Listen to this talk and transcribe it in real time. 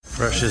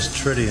Precious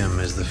tritium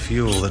is the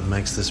fuel that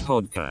makes this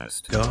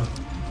podcast go.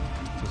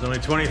 There's only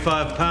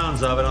 25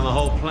 pounds of it on the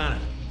whole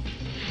planet.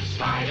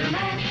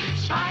 Spider-Man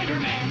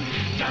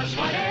does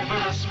whatever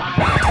a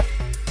spider.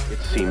 It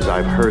seems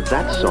I've heard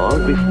that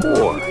song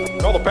before.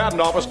 Call the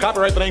patent office,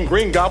 copyright the name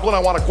Green Goblin. I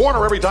want a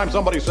corner every time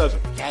somebody says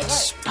it. That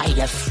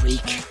spider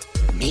freak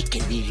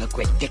making me look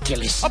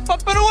ridiculous. Up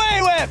and away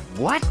with!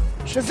 What?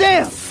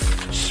 Shazam!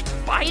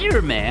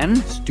 Spider-Man?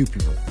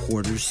 Stupid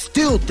reporters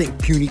still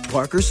think Puny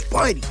Parker's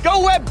Spidey.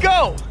 Go, Web,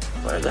 go!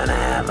 We're gonna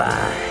have a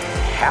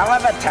hell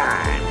of a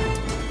time.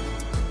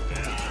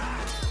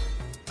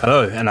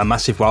 Hello, and a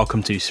massive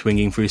welcome to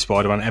Swinging Through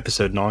Spider-Man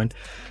episode 9.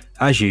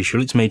 As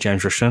usual, it's me,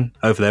 James Rushton.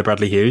 Over there,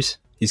 Bradley Hughes.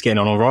 He's getting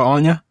on all right,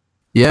 aren't you?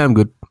 Yeah, I'm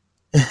good.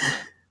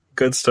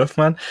 Good stuff,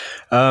 man.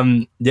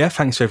 Yeah,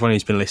 thanks to everyone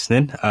who's been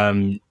listening.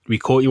 We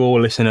caught you all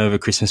listening over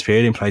Christmas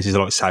period in places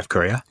like South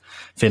Korea,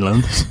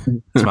 Finland.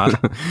 It's mad.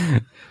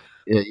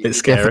 Yeah, it's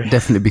scary.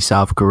 Definitely be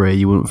South Korea.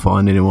 You wouldn't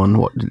find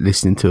anyone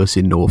listening to us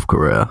in North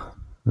Korea.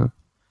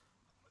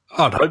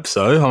 I'd hope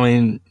so. I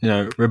mean,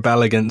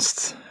 rebel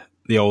against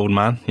the old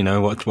man,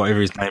 whatever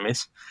his name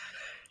is.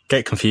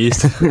 Get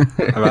confused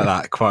about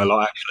that quite a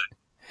lot, actually.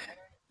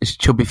 It's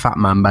chubby fat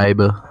man,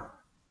 baby.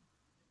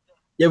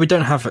 Yeah, we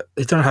don't have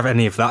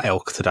any of that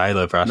ilk today,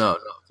 though, Brad. No,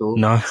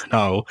 not at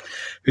all. No.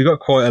 We've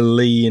got quite a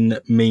lean,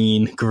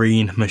 mean,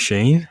 green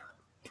machine,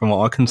 from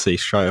what I can see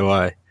straight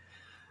away.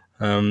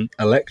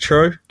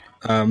 Electro,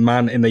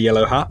 man in the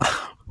yellow hat,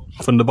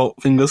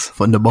 Thunderbolt fingers.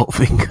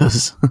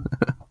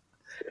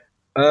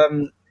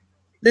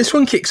 This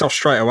one kicks off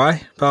straight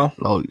away, pal.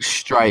 Like,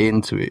 straight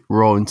into it,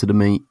 raw into the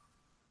meat.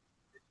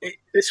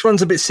 This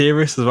one's a bit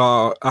serious as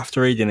well.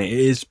 After reading it, it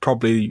is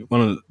probably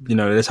one of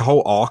there's a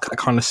whole arc that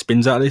kind of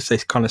spins out of this. They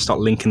kind of start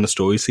linking the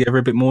stories together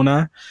a bit more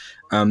now.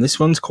 This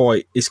one's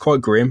quite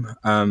grim.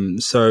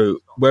 So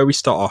where we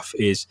start off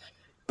is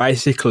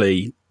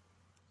basically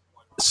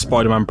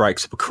Spider-Man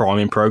breaks up a crime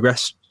in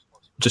progress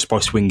just by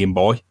swinging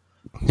by.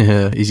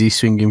 Yeah, is he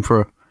swinging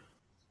through?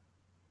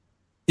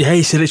 Yeah,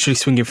 he's literally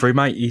swinging through,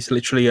 mate. He's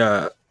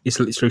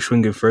literally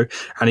swinging through,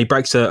 and he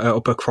breaks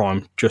up a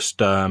crime just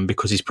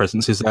because his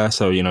presence is there.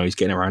 So he's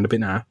getting around a bit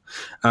now.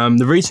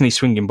 The reason he's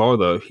swinging by,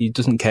 though, he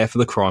doesn't care for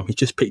the crime. He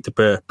just picked up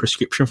a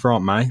prescription for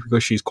Aunt May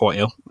because she's quite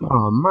ill.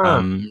 Oh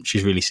man,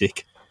 she's really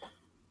sick.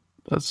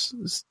 That's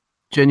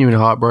genuinely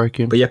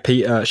heartbreaking. But yeah,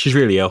 Peter, she's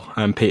really ill,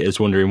 and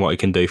Peter's wondering what he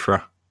can do for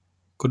her.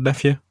 Good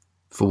nephew,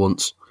 for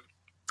once.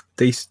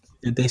 Decent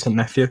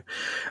nephew.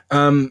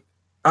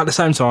 At the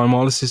same time,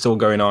 while this is still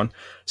going on,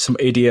 some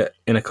idiot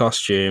in a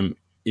costume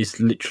is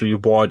literally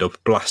wide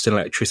up, blasting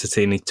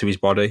electricity into his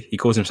body. He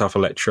calls himself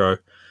Electro,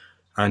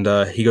 and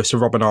he goes to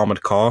rob an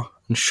armoured car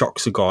and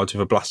shocks the guards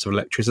with a blast of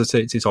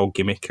electricity. It's his whole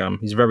gimmick.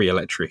 He's very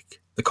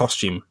electric. The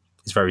costume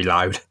is very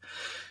loud.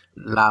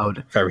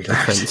 Very loud.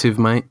 Offensive,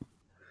 mate.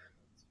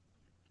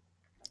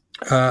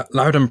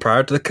 Loud and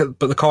proud.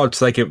 But the cards,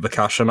 they give up the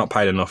cash. They're not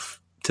paid enough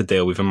to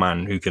deal with a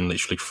man who can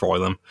literally fry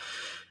them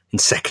in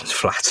seconds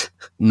flat.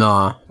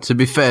 Nah, to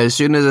be fair, as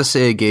soon as I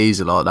see a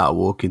geezer like that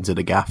walk into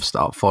the gaff,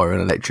 start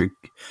firing electric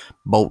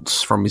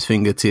bolts from his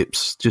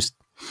fingertips, just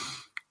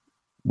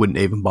wouldn't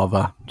even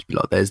bother. Just be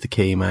like, there's the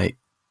key, mate.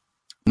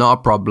 Not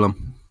a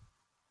problem.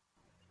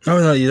 Oh,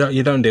 no,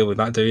 you don't deal with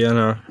that, do you?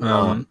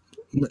 No.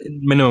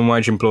 Minimum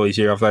wage employees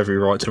here have every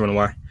right to run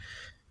away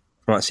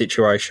from that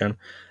situation.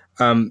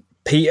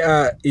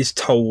 Peter is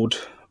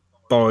told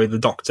by the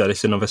doctor, this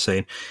is another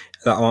scene,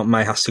 that Aunt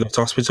May has to go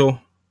to hospital.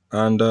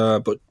 And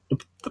but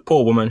the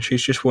poor woman,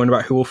 she's just worried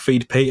about who will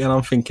feed Pete, and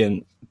I'm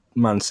thinking,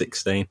 man,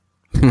 16.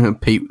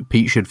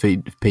 Pete should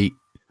feed Pete.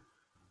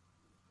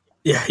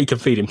 Yeah, he can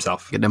feed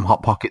himself. Get them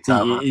hot pockets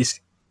out. He's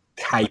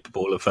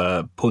capable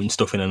of putting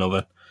stuff in an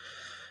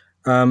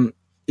oven.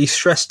 He's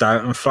stressed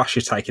out, and Flash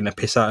is taking the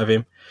piss out of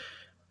him.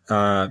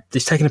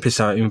 He's taking the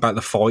piss out of him about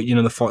the fight,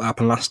 the fight that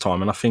happened last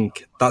time, and I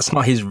think that's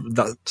not his.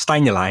 Stay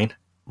in your lane.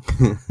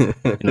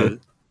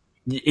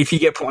 If you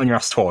get put on your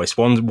ass twice,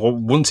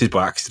 once is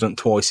by accident,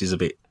 twice is a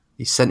bit.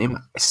 He sent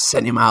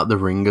him out the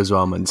ring as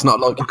well, man. It's not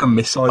like a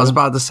missile. I was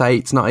about to say,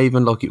 it's not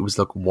even like it was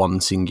like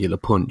one singular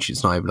punch.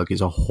 It's not even like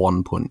it's a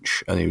one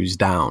punch and he was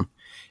down.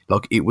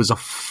 Like it was a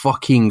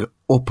fucking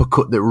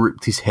uppercut that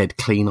ripped his head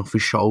clean off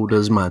his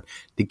shoulders, man.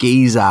 The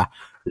geezer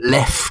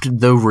left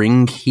the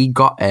ring. He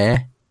got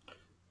air.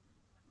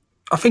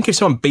 I think if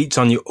someone beats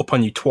up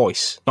on you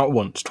twice, not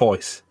once,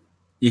 twice,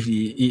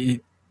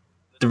 the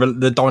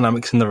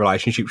dynamics in the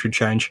relationship should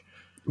change.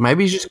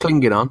 Maybe he's just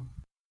clinging on.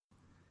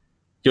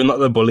 You're not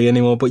the bully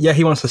anymore. But yeah,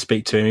 he wants to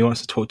speak to him. He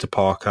wants to talk to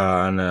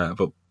Parker,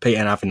 but Peter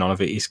ain't having none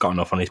of it. He's got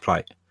enough on his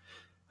plate,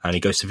 and he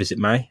goes to visit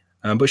May.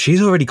 But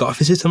she's already got a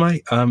visitor,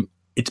 May.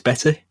 It's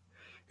Betty,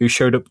 who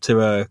showed up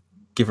to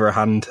give her a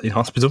hand in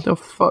hospital. The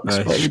fuck's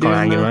she's kind of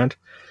hanging around.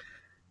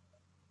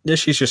 Yeah,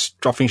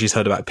 I think she's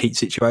heard about Pete's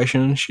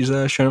situation. She's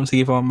shown up to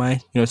give Aunt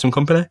May, some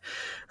company.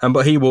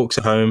 But he walks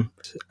her home,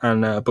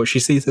 and but she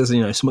sees there's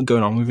something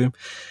going on with him,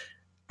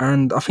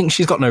 and I think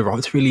she's got no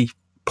right to really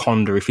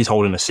ponder if he's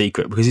holding a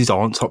secret because his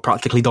aunt's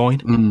practically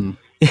dying.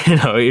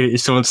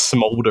 If someone's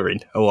smouldering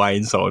away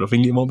inside, I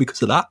think it might be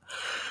because of that.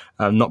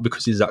 not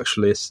because he's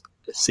actually a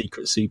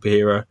secret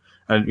superhero.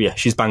 And yeah,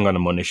 she's bang on the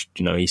money.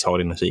 He's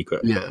hiding a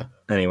secret. Yeah.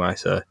 Anyway,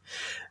 so,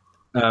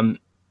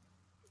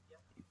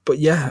 but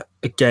yeah,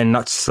 again,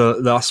 that's the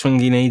last thing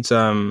he needs.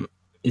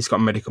 He's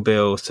got medical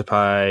bills to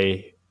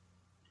pay.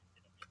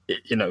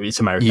 It's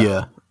America.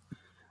 Yeah.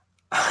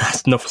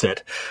 That's enough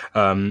said.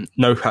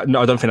 No, I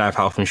don't think they have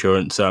health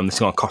insurance. It's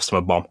going to cost them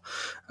a bomb.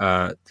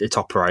 It's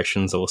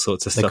operations, all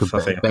sorts of They stuff.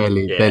 could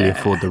barely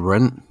afford the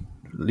rent.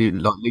 They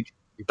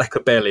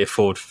could barely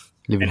afford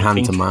living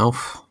anything. hand to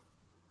mouth.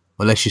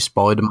 Unless you're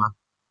Spider-Man.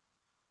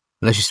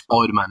 Unless you're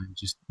Spider-Man and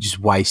just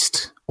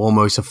waste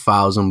almost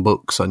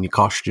 $1,000 on your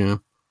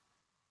costume.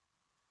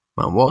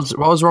 Man, what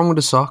was wrong with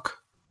the sock?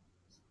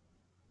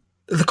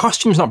 The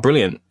costume's not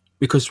brilliant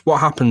because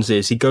what happens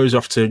is he goes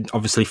off to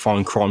obviously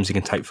find crimes he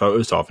can take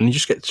photos of and he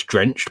just gets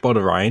drenched by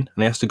the rain and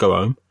he has to go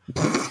home.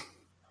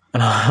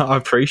 And I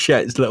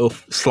appreciate his little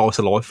slice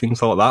of life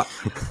things like that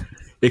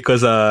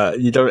because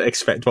you don't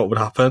expect what would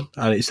happen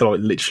and it's like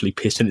literally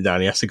pissing it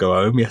down. He has to go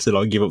home. He has to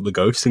like give up the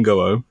ghost and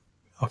go home.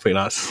 I think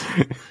that's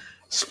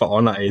spot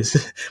on, that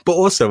is. But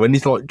also, when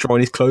he's like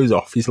drying his clothes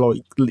off, he's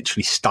like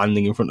literally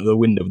standing in front of the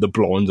window with the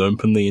blinds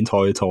open the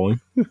entire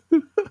time.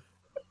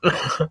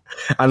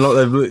 And like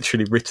they've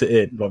literally wrote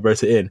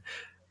it in,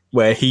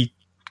 where he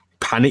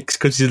panics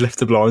because he's left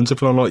the blinds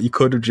open. I'm like, you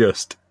could have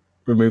just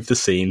removed the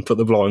scene, put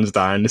the blinds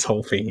down. This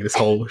whole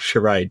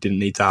charade didn't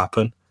need to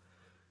happen.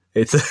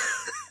 It's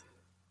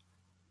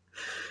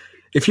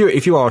if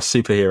you are a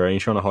superhero and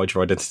you're trying to hide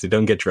your identity,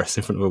 don't get dressed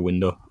in front of a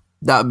window.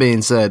 That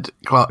being said,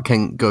 Clark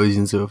Kent goes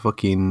into a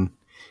phone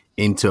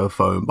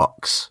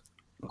box.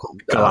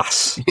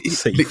 Glass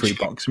see-through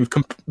box. We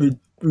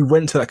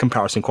went to that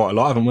comparison quite a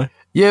lot, haven't we?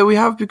 Yeah, we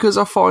have, because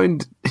I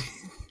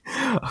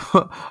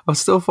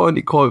still find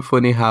it quite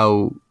funny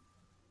how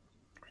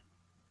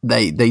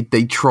they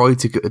try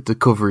to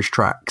cover his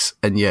tracks,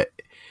 and yet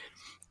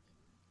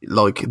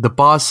like the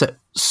bar's set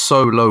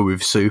so low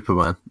with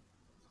Superman.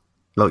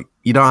 Like,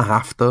 you don't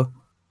have to.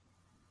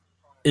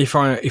 If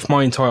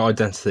my entire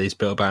identity is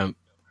built around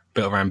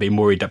being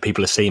worried that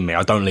people are seeing me,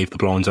 I don't leave the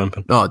blinds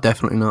open. No,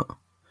 definitely not.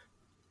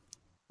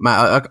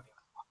 Man,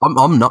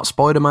 I'm not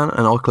Spider-Man,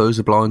 and I'll close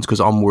the blinds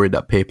because I'm worried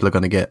that people are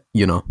going to get,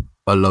 a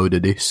load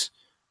of this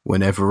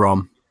whenever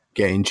I'm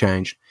getting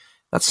changed.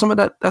 That's something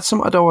I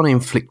don't want to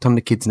inflict on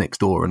the kids next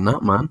door, and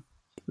that, man.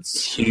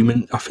 It's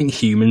human. I think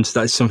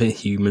that's something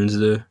humans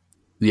do.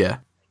 Yeah.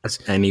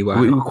 Anyway.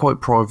 We're quite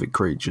private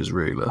creatures,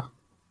 really.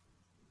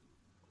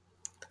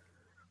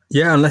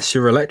 Yeah, unless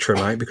you're Electro,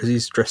 mate, because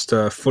he's dressed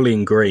fully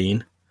in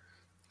green.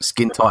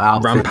 Skin tight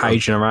outfit.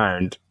 Rampaging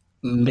around,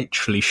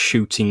 literally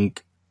shooting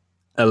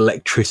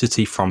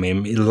electricity from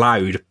him.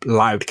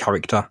 Loud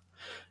character.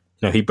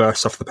 He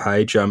bursts off the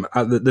page.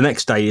 The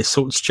next day, he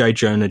assaults J.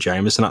 Jonah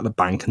Jameson at the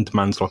bank and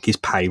demands like his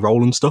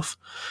payroll and stuff.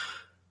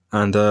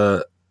 And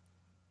then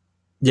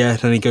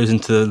he goes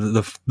into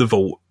the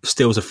vault,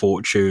 steals a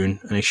fortune,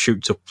 and he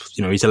shoots up.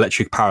 His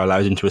electric power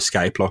allows him to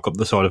escape, like up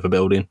the side of a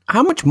building.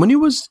 How much money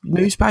was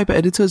newspaper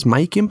editors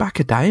making back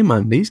a day,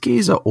 man? These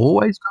guys are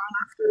always going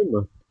after him,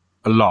 man.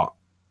 A lot.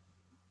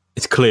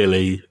 It's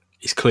clearly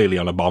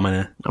on a bomb,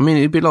 innit? I mean,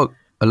 it'd be like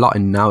a lot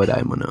in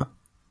nowadays, money.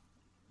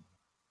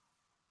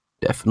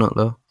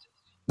 Definitely.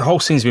 The whole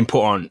thing's been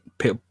put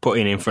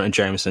in front of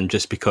Jameson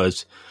just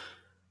because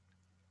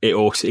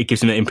it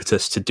gives him the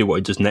impetus to do what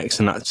he does next,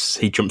 and that's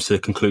he jumps to the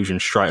conclusion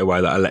straight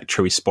away that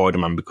Electro is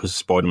Spider-Man because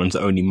Spider-Man's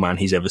the only man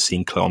he's ever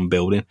seen climb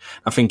building.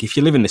 I think if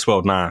you live in this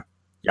world now,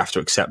 you have to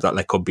accept that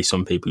there could be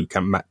some people who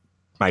can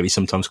maybe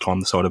sometimes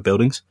climb the side of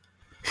buildings.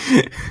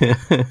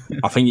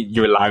 I think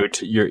you are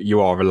allowed. Yeah,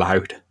 you are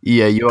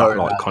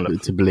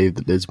allowed to believe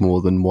that there's more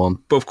than one.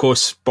 But of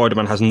course,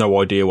 Spider-Man has no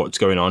idea what's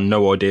going on,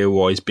 no idea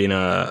why he's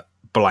been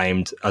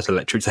blamed as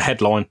Electro. It's a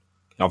headline.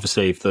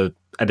 Obviously, if the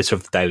editor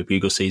of the Daily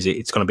Bugle sees it,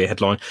 it's going to be a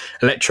headline.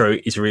 Electro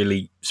is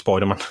really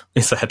Spider-Man.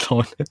 It's a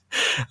headline.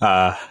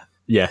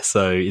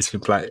 So it's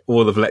been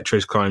all of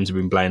Electro's crimes have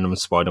been blamed on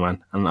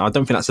Spider-Man, and I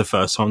don't think that's the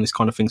first time this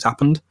kind of thing's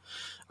happened.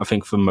 I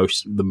think for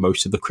most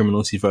of the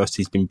criminals he's versed,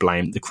 he's been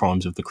blamed. The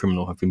crimes of the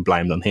criminal have been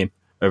blamed on him,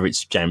 whether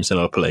it's Jameson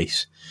or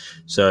police.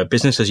 So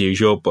business as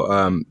usual,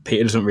 but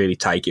Peter doesn't really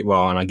take it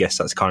well, and I guess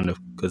that's kind of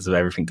because of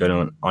everything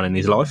going on in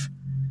his life.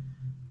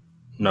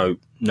 No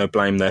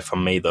blame there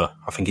from me, though.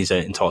 I think he's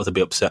entitled to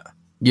be upset.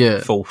 Yeah.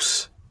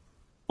 False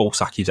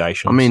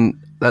accusations. I mean,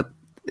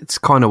 it's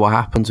kind of what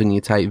happens when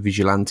you take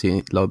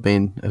vigilante, like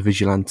being a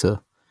vigilante,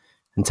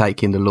 and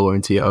taking the law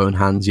into your own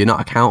hands. You're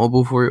not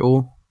accountable for it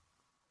all.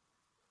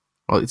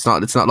 Like, it's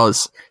not like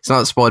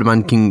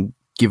Spider-Man can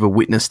give a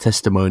witness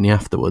testimony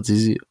afterwards,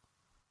 is it?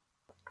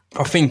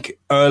 I think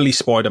early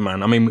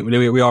Spider-Man. I mean,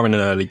 we are in an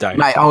early day.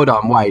 Mate, hold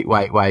on, wait.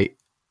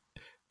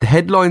 The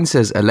headline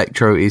says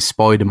Electro is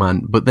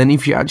Spider-Man, but then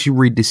if you actually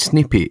read the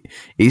snippet,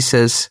 it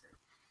says,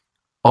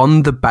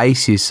 on the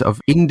basis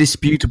of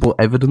indisputable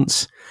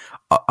evidence.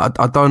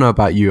 I don't know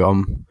about you.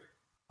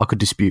 I could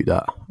dispute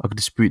that.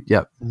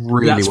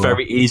 Really That's well.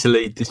 very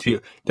easily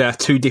disputed. There are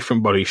two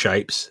different body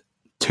shapes,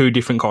 two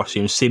different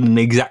costumes, seen in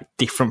exact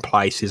different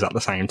places at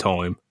the same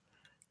time.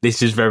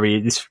 this is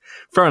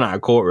thrown out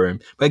of courtroom.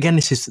 But again,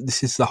 this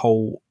is the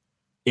whole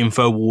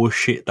InfoWars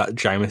shit that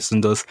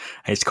Jameson does.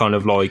 It's kind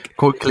of like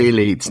quite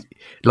clearly, it's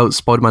like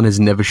Spider-Man has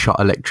never shot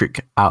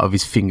electric out of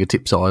his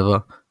fingertips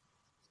either.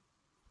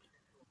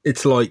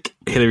 It's like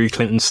Hillary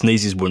Clinton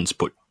sneezes once,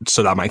 but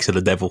so that makes her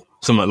the devil.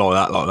 Something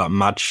like that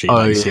mad shit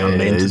you see on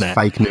the internet.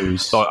 Fake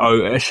news.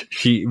 Like,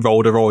 she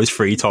rolled her eyes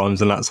 3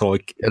 times, and that's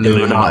like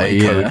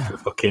Illuminati code for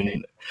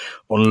fucking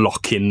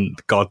unlocking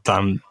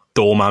goddamn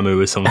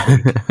Dormammu or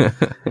something.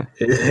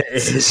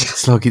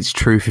 It's like it's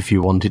truth if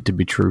you want it to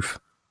be truth.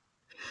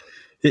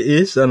 It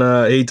is, and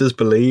he does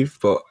believe,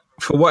 but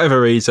for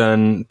whatever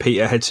reason,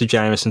 Peter heads to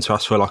Jameson to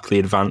ask for like the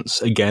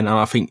advance again, and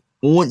I think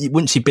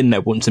once you've been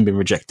there once and been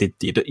rejected,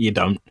 you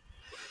don't.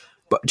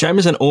 But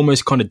Jameson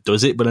almost kind of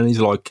does it, but then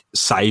he's like,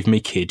 "Save me,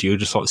 kid. You'll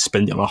just like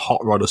spend it on a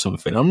hot rod or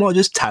something." I'm like,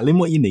 just tell him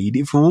what you need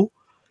it for.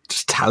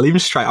 Just tell him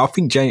straight. I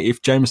think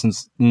if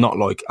Jameson's not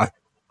like a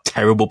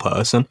terrible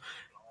person,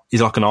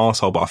 he's like an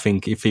arsehole, but I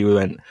think if he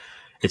went,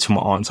 it's for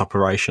my aunt's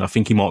operation, I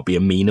think he might be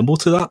amenable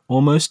to that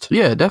almost.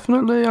 Yeah,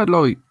 definitely. I'd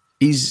like.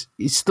 He's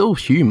still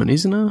human,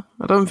 isn't he?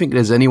 I don't think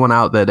there's anyone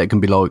out there that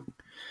can be like,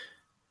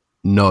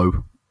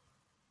 no,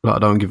 like, I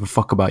don't give a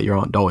fuck about your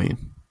aunt dying.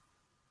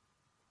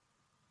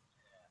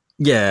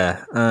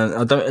 Yeah,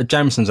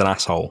 Jameson's an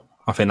asshole.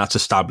 I think that's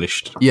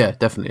established. Yeah,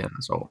 definitely an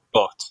asshole.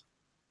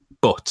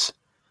 But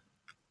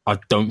I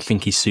don't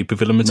think he's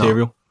supervillain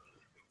material,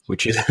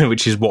 no.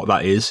 which is what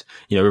that is.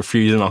 You know,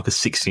 refusing like a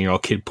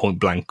 16-year-old kid point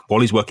blank while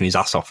he's working his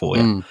ass off for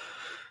you.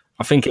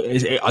 I think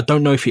I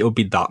don't know if it'll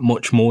be that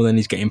much more than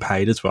he's getting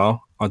paid as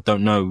well. I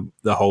don't know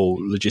the whole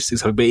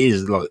logistics of it, but it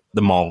is like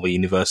the Marvel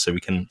universe, so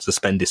we can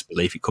suspend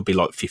disbelief. It could be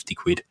like 50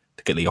 quid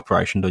to get the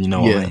operation done, you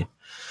know what I mean?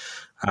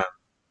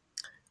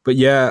 But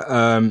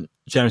yeah,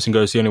 Jameson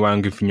goes, the only way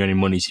I'm giving you any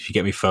money is if you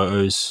get me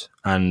photos.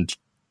 And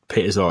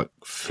Peter's like,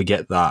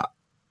 forget that.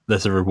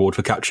 There's a reward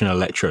for capturing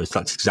Electro. So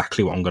that's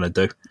exactly what I'm going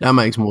to do. That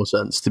makes more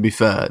sense, to be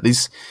fair.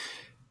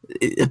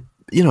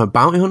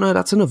 Bounty Hunter,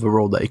 that's another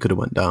role that he could have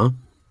went down.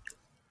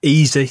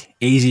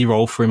 Easy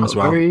role for him as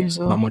well.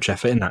 Easy. Not much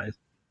effort in that.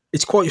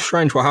 It's quite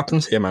strange what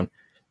happens here, man.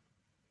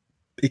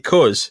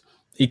 Because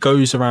he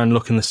goes around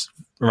looking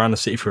around the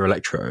city for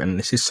Electro, and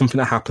this is something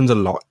that happens a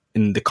lot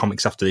in the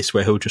comics after this,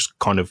 where he'll just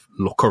kind of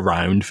look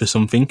around for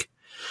something.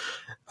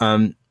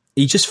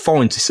 He just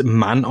finds this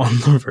man on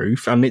the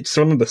roof, and it's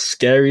one of the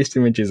scariest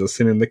images I've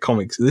seen in the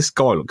comics. This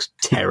guy looks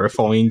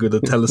terrifying with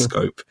a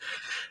telescope.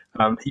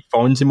 He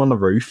finds him on the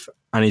roof,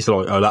 and he's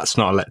like, "Oh, that's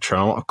not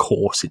Electro." Of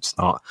course, it's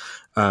not.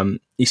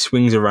 He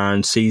swings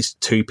around, sees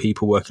 2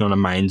 people working on a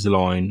mains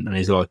line, and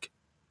he's like,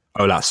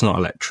 "Oh, that's not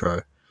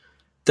Electro."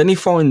 Then he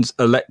finds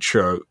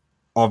Electro,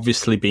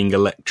 obviously being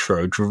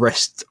Electro,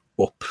 dressed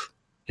up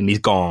in his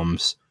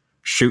garms,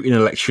 shooting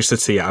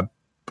electricity at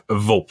a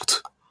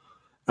vault.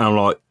 And I'm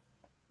like,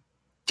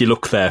 you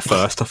look there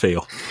first, I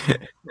feel.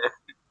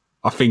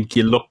 I think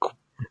you look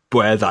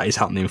where that is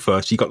happening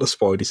first. You got the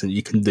Spidey, and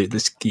you can do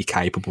this. You're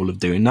capable of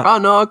doing that. Oh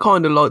no, I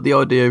kind of like the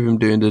idea of him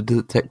doing the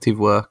detective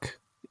work.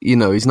 You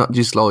know, he's not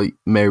just like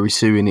Mary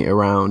Sueing it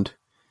around.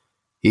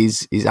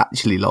 He's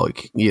actually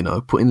like, you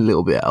know, putting a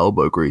little bit of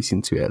elbow grease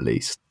into it at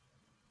least.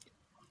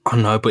 I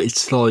know, but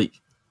it's like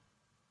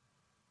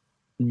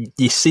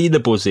you see the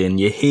buzzing,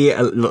 you hear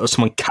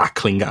someone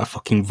cackling at a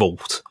fucking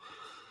vault.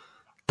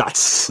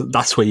 That's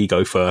where you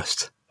go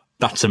first.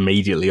 That's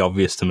immediately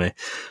obvious to me.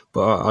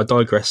 But I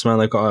digress, man.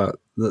 They've got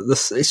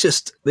it's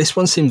just this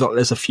one seems like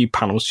there's a few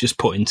panels just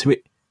put into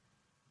it,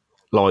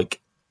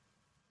 like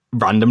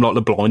random, like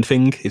the blind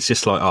thing. It's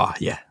just like, oh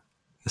yeah,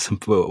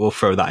 we'll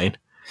throw that in.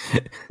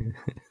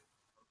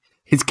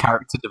 His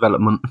character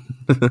development.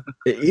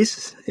 It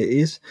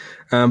is.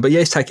 But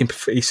yeah,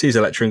 he sees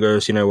Electro and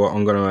goes, you know what,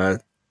 I'm going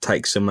to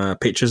take some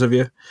pictures of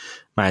you.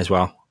 May as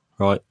well,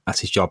 right?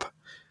 That's his job.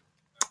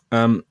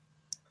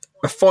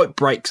 A fight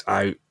breaks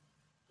out,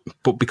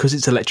 but because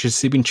it's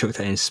electricity being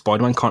chucked at him,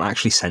 Spider-Man can't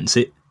actually sense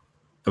it,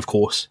 of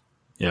course.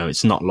 You know,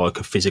 it's not like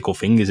a physical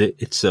thing, is it?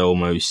 It's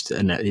almost,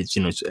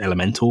 it's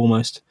elemental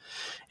almost,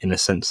 in the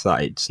sense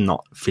that it's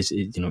not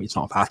it's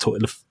not at all.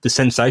 The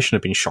sensation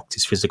of being shocked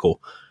is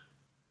physical,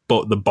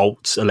 but the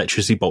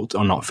electricity bolts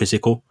are not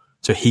physical.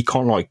 So he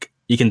can't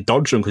he can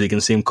dodge them because he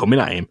can see them coming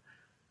at him,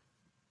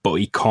 but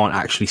he can't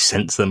actually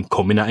sense them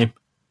coming at him.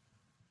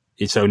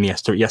 It's only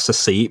he has to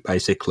see it,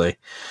 basically.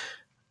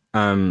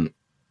 The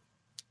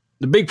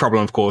big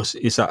problem, of course,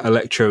 is that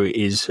Electro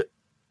is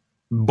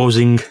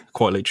buzzing,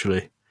 quite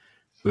literally,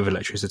 with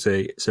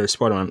electricity. So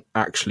Spider-Man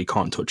actually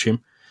can't touch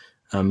him.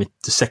 The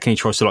second he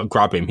tries to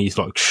grab him, he's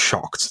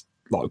shocked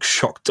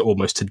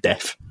almost to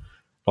death.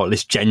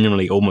 This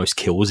genuinely almost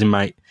kills him,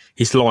 mate.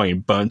 He's lying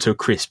burnt to a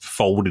crisp,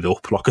 folded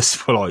up what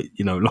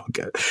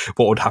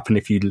would happen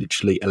if you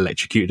literally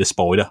electrocuted a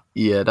spider.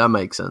 Yeah, that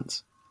makes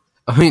sense.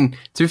 I mean,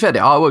 to be fair, the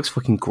artwork's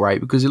fucking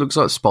great because it looks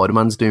like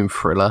Spider-Man's doing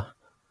Thriller.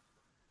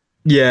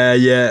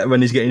 Yeah,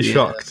 when he's getting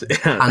shocked.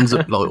 Hands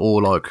up,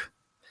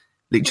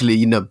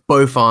 literally,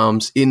 both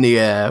arms in the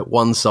air,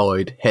 one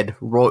side, head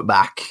right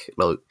back,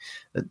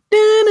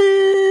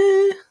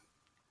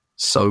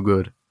 so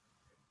good.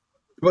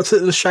 What's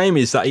the shame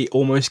is that he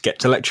almost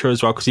gets Electro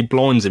as well because he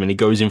blinds him and he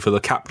goes in for the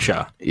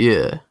capture.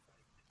 Yeah.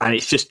 And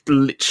it's just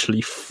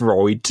literally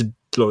fried to,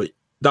 like,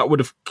 that would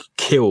have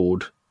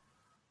killed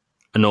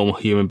a normal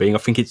human being. I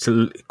think it's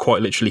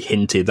quite literally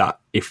hinted that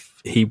if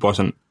he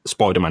wasn't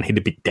Spider-Man,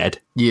 he'd be dead.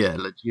 Yeah,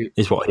 legit.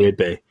 Is what he'd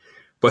be.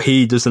 But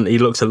he doesn't, he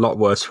looks a lot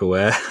worse for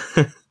wear.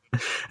 And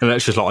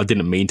that's just like, I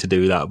didn't mean to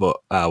do that, but,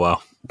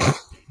 well,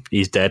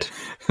 he's dead.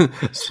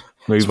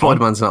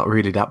 Spider-Man's not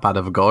really that bad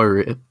of a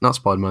guy. Not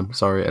Spider-Man,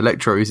 sorry.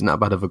 Electro isn't that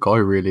bad of a guy,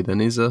 really, then,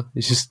 is he?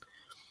 He's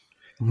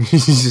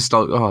just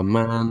like, oh,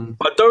 man.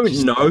 I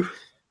don't know.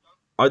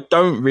 I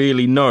don't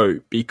really know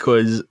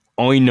because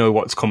I know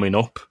what's coming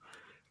up.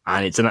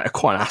 And it's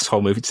quite an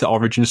asshole movie. It's the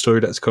origin story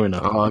that's coming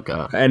up. Oh,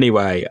 okay.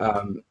 Anyway,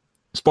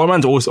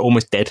 Spider-Man's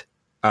almost dead.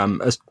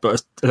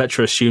 But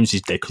Electro assumes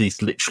he's dead because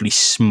he's literally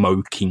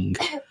smoking.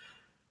 You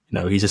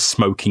know, he's a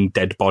smoking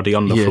dead body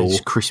on the floor. Yeah,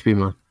 it's crispy,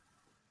 man.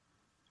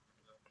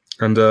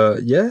 And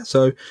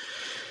so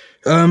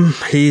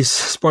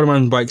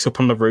Spider-Man wakes up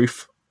on the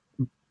roof.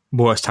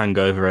 Worst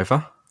hangover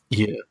ever.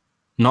 Yeah.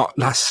 Not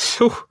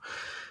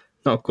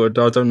good.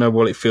 I don't know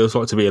what it feels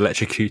like to be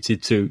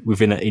electrocuted to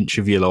within an inch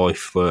of your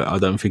life, but I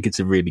don't think it's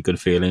a really good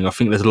feeling. I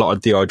think there's a lot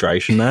of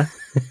dehydration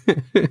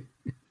there.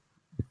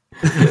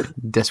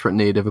 Desperate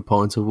need of a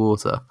pint of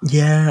water.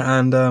 Yeah,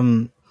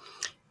 and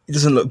it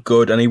doesn't look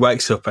good. And he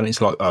wakes up and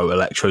it's like, oh,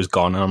 Electro's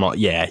gone. And I'm like,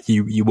 yeah,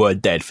 you were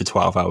dead for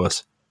 12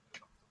 hours.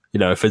 You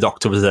know, if a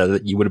doctor was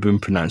there, you would have been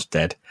pronounced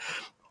dead.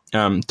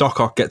 Doc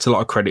Ock gets a lot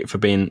of credit for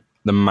being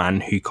the man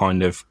who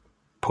kind of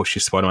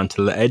pushes Spider-Man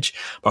to the edge.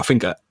 But I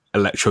think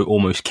Electro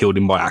almost killed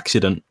him by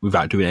accident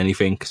without doing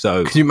anything.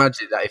 So, could you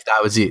imagine that if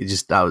that was it?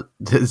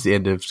 That's the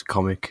end of the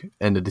comic,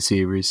 end of the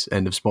series,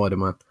 end of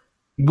Spider-Man.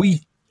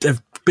 We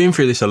have been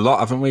through this a lot,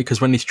 haven't we? Because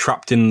when he's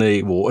trapped in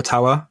the water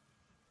tower,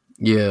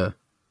 yeah,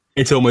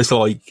 it's almost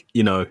like,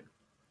 you know,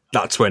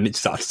 that's when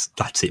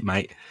that's it,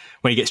 mate.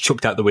 When he gets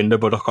chucked out the window,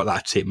 but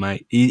that's it,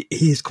 mate. He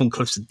has come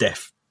close to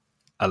death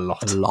a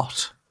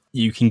lot.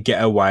 You can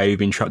get away with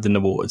being trapped in the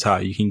water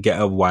tower. You can get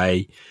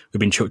away with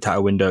being chucked out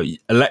a window.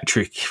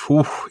 Electric,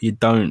 you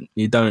don't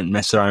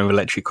mess around with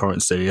electric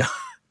currents, do you?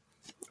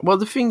 Well,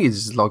 the thing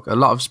is, like, a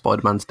lot of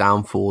Spider-Man's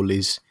downfall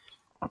is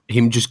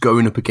him just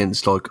going up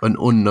against, like, an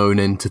unknown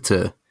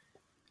entity.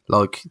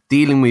 Like,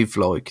 dealing with,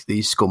 like,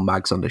 these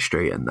scumbags on the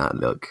street and that,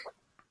 like,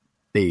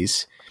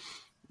 these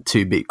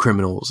two-bit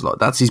criminals. Like,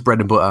 that's his bread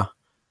and butter.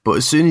 But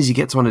as soon as he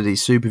gets one of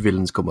these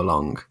supervillains come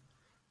along,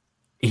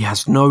 he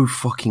has no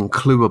fucking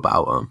clue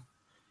about them.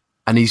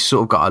 And he's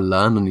sort of got to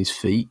learn on his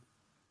feet.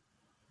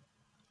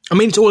 I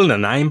mean, it's all in the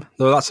name,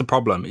 though. That's the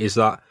problem, is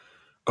that,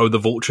 the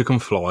Vulture can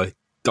fly,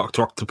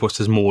 Dr. Octopus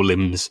has more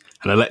limbs,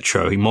 and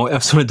Electro, he might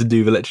have something to do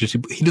with electricity,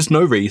 but he does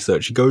no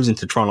research. He goes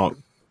into trying to, like,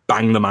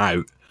 bang them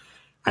out,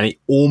 and he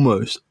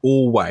almost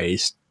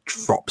always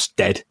drops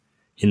dead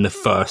in the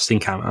first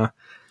encounter.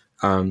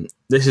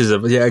 This is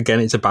again,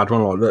 it's a bad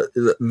one. Like,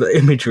 the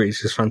imagery is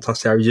just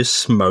fantastic. How he's just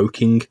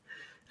smoking,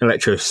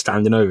 Electro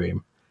standing over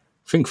him.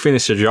 I think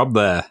finish the job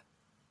there.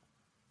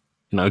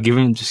 You know, give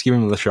him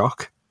the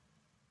shock,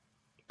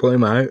 pull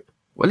him out.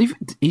 Well,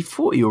 he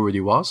thought he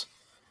already was.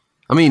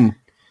 I mean,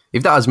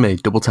 if that was me,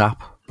 double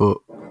tap. But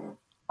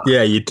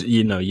yeah,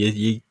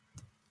 you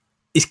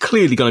he's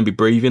clearly going to be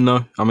breathing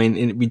though. I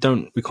mean, we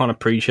can't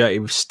appreciate it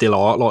with still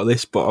art like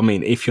this. But I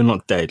mean, if you're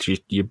not dead,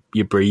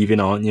 you're breathing,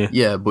 aren't you?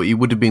 Yeah, but it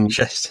would have been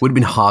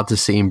hard to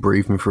see him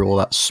breathing through all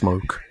that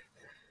smoke.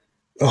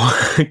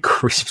 Oh,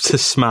 crisp to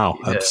smell.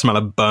 Yeah. The smell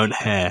of burnt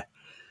hair.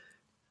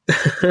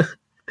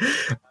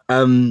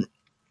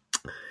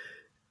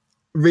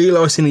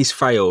 Realising he's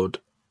failed,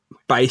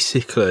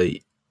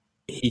 basically,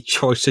 he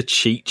tries to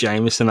cheat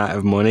Jameson out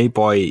of money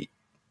by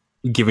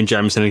giving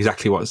Jameson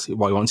exactly what he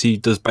wants. He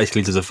does a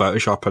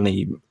Photoshop and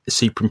he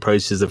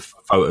superimposes a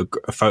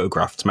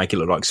photograph to make it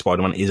look like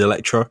Spider-Man is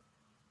Electro.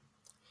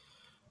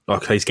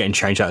 Like he's getting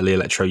changed out of the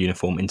Electro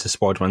uniform into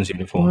Spider-Man's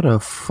uniform. What a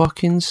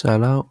fucking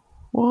sellout.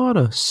 What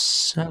a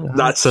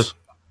sellout.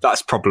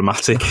 That's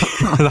problematic.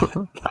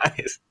 that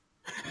is.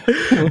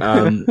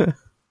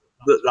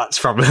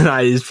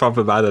 That is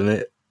proper bad, isn't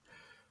it?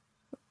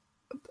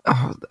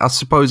 I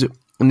suppose it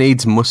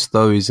must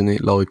though, isn't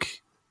it?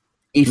 Like,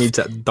 needs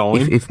that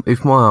dime.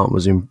 If my aunt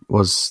was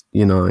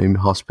in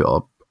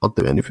hospital, I'd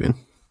do anything.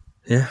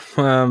 Yeah.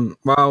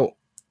 Well,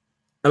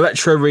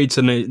 Electro reads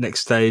the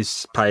next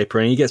day's paper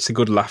and he gets a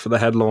good laugh at the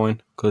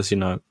headline because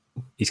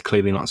he's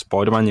clearly not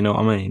Spider-Man. You know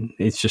what I mean?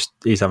 It's just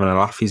he's having a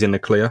laugh. He's in the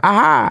clear.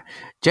 Aha!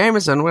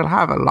 Jameson will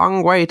have a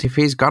long wait if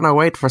he's gonna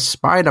wait for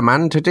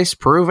Spider-Man to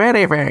disprove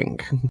anything.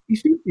 You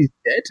think he's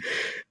dead?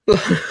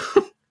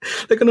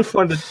 They're gonna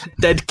find a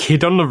dead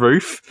kid on the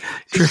roof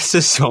dressed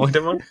as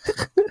Spider-Man.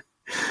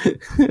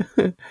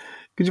 Could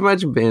you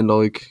imagine being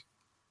like,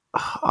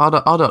 I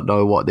don't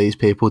know what these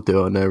people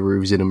do on their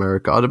roofs in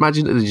America. I'd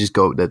imagine that they just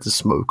go up there to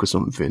smoke or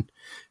something.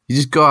 You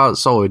just go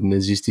outside and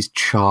there's just this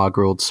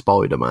char-grilled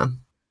Spider-Man.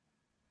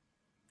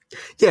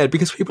 Yeah,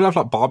 because people have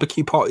like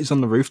barbecue parties on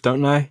the roof,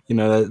 don't they? You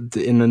know,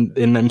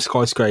 in them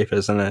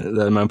skyscrapers and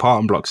the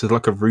apartment blocks, there's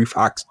like a roof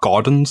axe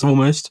gardens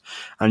almost,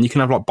 and you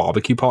can have like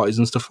barbecue parties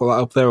and stuff like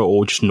that up there,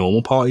 or just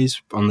normal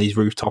parties on these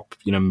rooftop,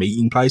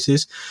 meeting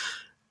places.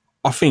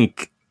 I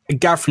think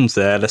Gaffron's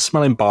there, they're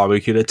smelling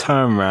barbecue, they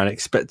turn around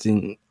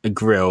expecting a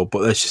grill,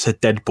 but there's just a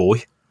dead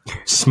boy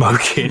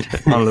smoking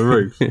on the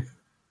roof.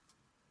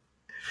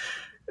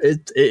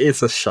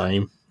 It's a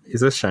shame.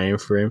 It's a shame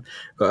for him,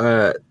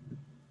 but.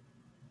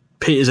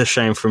 Peter's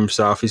ashamed for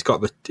himself. He's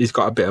got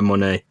a bit of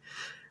money.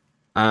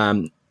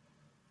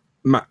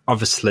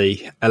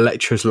 Obviously,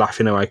 Electro's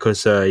laughing away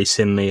because he's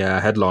seen the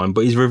headline,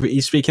 but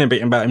he's speaking a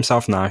bit about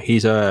himself now.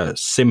 He's a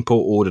simple,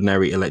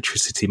 ordinary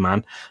electricity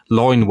man,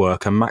 line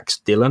worker, Max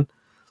Dillon.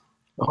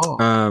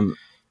 Oh,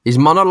 he's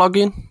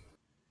monologuing.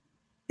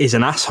 He's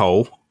an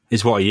asshole,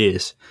 is what he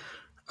is.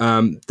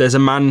 There's a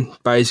man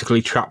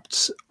basically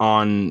trapped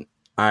on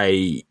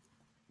a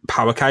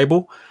power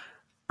cable.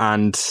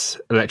 And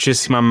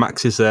electricity man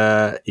Max is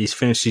there. He's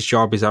finished his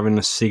job. He's having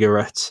a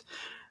cigarette.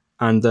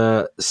 And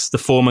the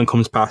foreman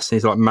comes past and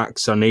he's like,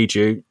 Max, I need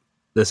you.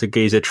 There's a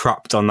geezer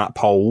trapped on that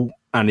pole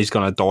and he's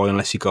going to die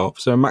unless you go up.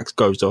 So Max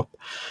goes up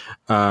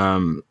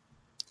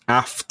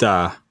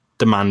after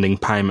demanding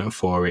payment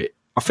for it.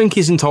 I think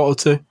he's entitled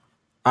to.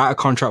 Out of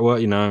contract work,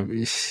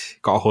 he's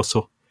got to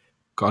hustle.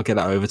 Got to get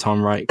that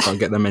overtime rate. Got to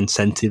get them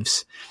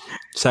incentives.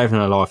 Saving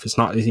a life. It's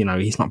not,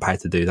 he's not paid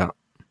to do that.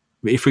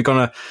 If we're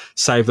going to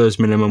save those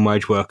minimum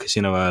wage workers,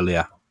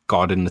 earlier,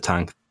 God in the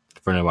tank,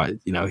 for anyway,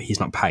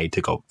 he's not paid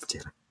to go.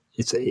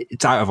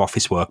 It's out of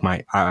office work,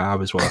 mate. Out of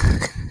hours work.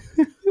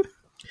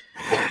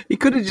 He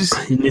could have just...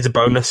 He needs a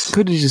bonus.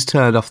 Could have just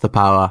turned off the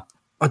power.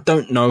 I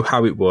don't know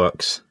how it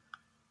works,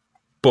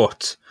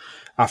 but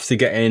after he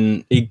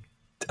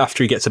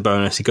gets a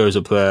bonus, he goes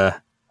up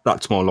there.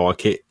 That's more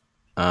like it.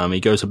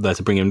 He goes up there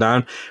to bring him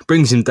down.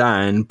 Brings him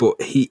down,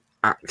 but he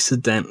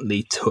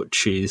accidentally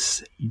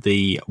touches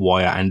the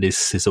wire and is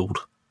sizzled.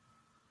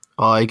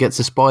 Oh, he gets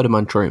a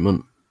Spider-Man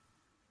treatment.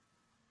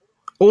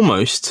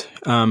 Almost.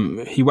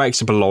 He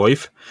wakes up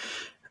alive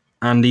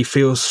and he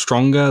feels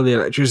stronger. The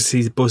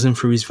electricity's buzzing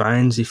through his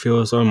veins. He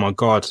feels, oh my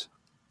God,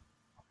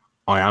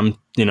 I am,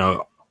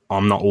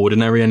 I'm not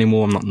ordinary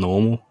anymore. I'm not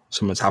normal.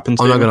 Something's happened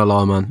to me. I'm not going to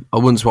lie, man. I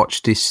once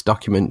watched this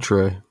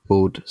documentary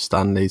called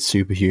Stanley's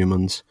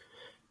Superhumans,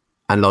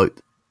 and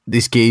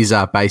this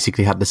geezer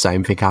basically had the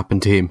same thing happen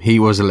to him. He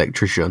was an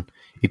electrician.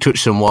 He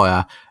touched some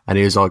wire and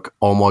he was like,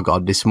 oh my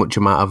God, this much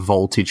amount of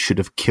voltage should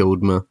have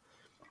killed me.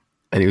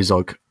 And he was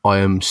like, I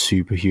am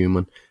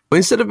superhuman. But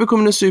instead of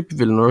becoming a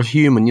supervillain or a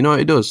human, you know what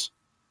he does?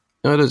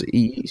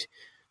 He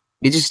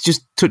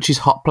just touches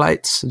hot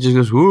plates and just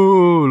goes,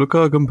 whoa, look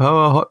how I can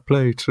power hot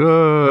plates.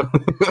 Oh,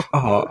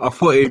 I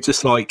thought he'd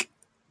just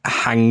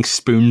hang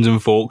spoons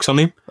and forks on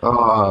him.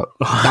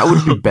 That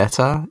would be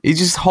better. He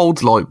just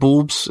holds light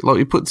bulbs.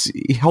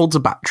 He holds a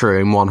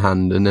battery in one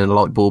hand and then a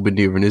light bulb in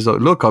the other, and he's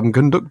like, look, I'm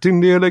conducting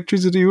the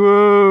electricity.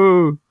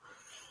 Whoa.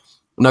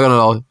 I'm not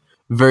gonna lie,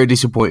 very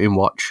disappointing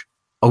watch.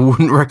 I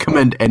wouldn't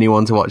recommend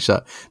anyone to watch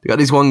that. They got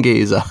this one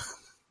geezer.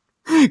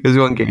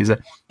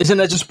 Isn't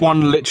there just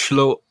one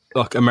literal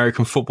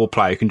American football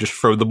player who can just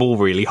throw the ball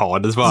really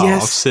hard as well?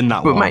 Yes, I've seen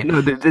that but one. Mate,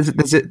 no,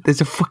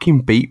 there's a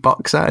fucking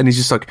beatboxer, and he's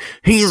just like,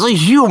 he's a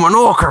human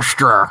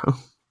orchestra.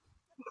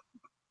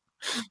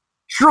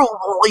 Throw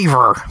the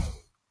lever.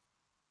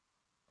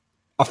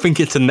 I think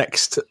it's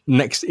the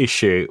next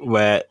issue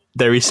where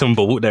there is some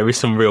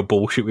real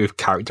bullshit with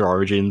character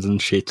origins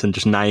and shit and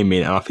just naming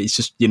it. And I think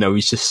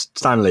it's just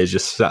Stanley is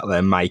just sat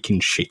there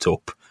making shit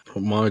up. Oh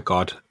my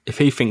God. If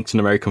he thinks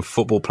an American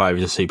football player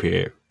is a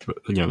superhero,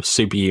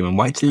 superhuman,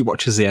 wait till he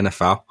watches the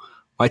NFL.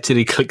 Wait till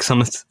he clicks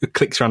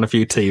around a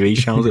few TV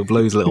channels. It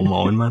blows his little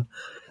mind, man.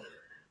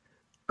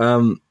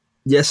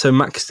 So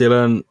Max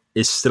Dillon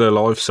is still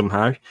alive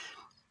somehow,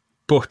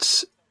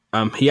 but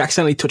he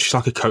accidentally touches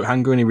a coat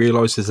hanger and he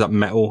realises that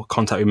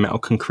contact with metal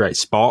can create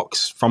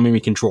sparks. From him,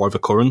 he can drive a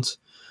current.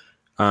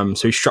 So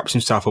he straps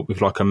himself up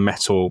with a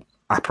metal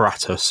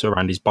apparatus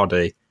around his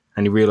body,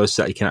 and he realises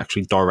that he can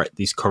actually direct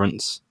these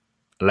currents.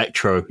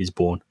 Electro is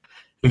born.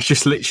 It's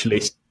just literally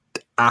this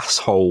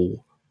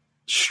asshole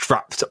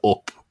strapped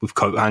up with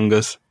coat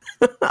hangers.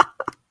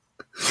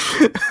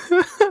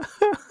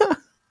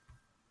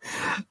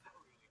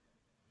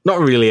 Not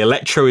really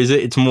Electro, is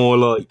it? It's more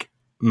like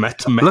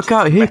metal. Look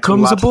out, here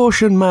comes lad.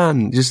 Abortion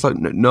Man. Just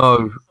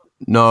no,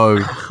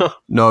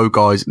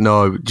 guys,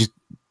 no, just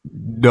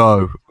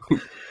no.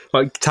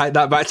 Take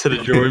that back to the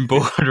drawing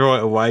board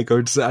right away.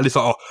 Go to, and it's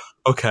like,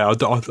 oh, okay,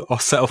 I'll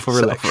settle for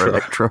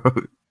Electro.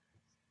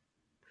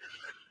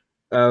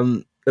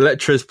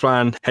 Electro's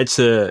plan heads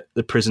to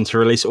the prison to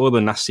release all the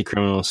nasty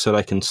criminals so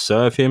they can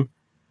serve him.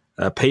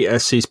 Peter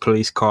sees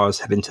police cars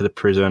head into the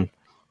prison.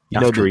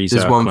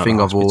 There's one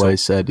thing I've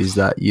always said is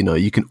that,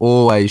 you can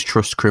always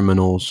trust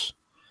criminals.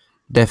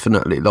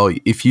 Definitely.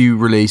 If you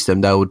release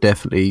them, they will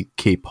definitely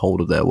keep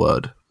hold of their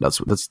word.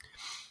 It's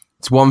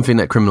one thing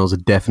that criminals are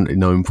definitely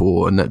known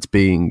for, and that's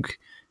being,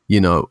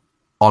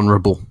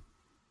 honourable.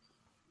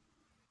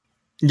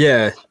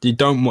 Yeah, you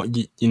don't want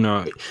you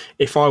know.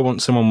 If I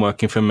want someone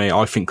working for me,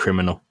 I think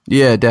criminal.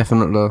 Yeah,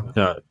 definitely. You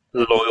know,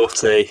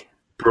 loyalty,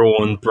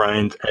 brawn,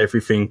 brand,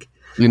 everything.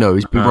 You know,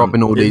 he's been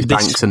robbing all these this-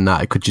 banks and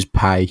that. He could just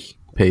pay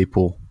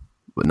people.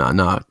 But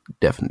no,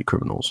 definitely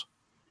criminals.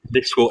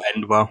 This will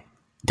end well.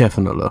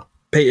 Definitely.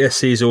 Peter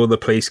sees all the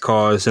police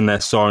cars and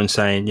their sirens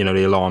saying, you know,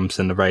 the alarms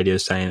and the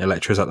radios saying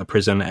Electro's at the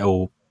prison.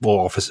 All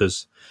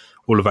officers,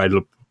 all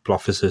available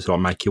officers, like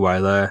make your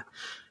way there.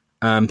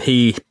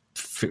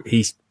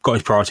 He's got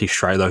his priorities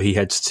straight though. He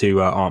heads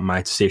to Aunt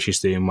May to see if she's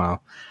doing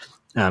well.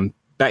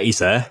 Betty's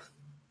there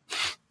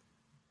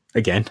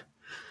again,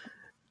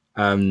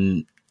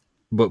 but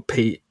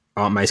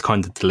Aunt May's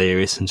kind of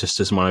delirious and just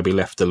doesn't want to be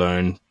left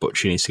alone. But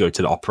she needs to go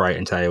to the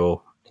operating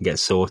table and get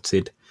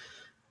sorted.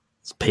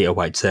 Peter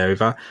waits there with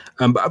her.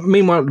 But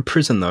meanwhile, at the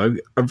prison though,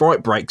 a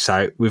riot breaks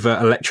out with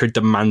Electro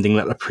demanding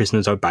that the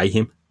prisoners obey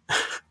him.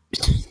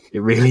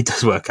 It really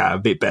does work out a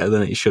bit better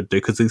than it should do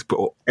because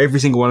every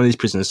single one of these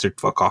prisoners should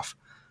fuck off.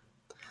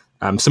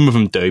 Some of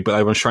them do, but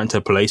they run straight into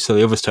the police, so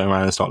the others turn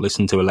around and start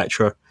listening to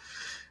Electro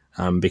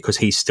because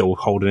he's still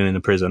holding in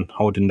the prison,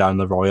 holding down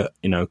the riot,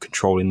 you know,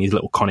 controlling his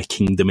little kind of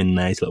kingdom in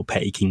there, his little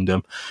petty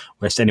kingdom,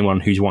 whereas anyone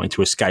who's wanting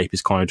to escape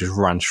is kind of just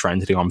ran straight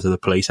into the arms of the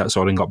police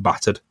outside and got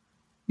battered.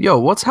 Yo,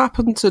 what's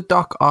happened to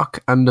Doc Ock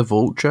and the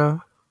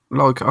Vulture?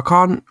 Like, I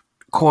can't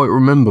quite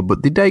remember,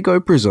 but did they go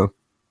to prison?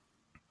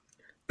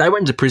 They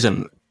went to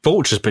prison.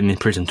 Vulture's been in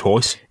prison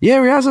twice.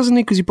 Yeah, he has, hasn't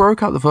he? Because he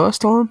broke out the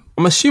first time.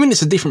 I'm assuming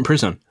it's a different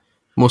prison.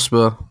 Must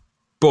be.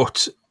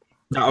 But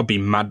that would be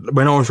mad.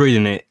 When I was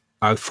reading it,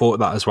 I thought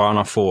that as well, and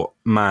I thought,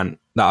 man,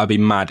 that would be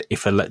mad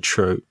if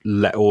Electro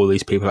let all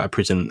these people out of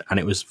prison and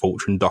it was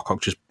Vulture and Doc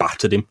Ock just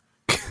battered him.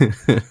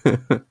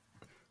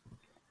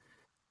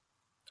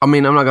 I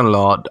mean, I'm not going to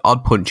lie.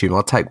 I'd punch him.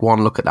 I'd take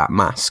one look at that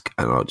mask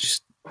and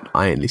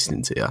I ain't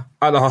listening to you.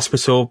 At the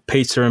hospital,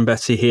 Peter and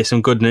Betty hear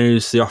some good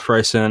news. The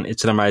operation,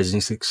 it's an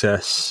amazing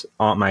success.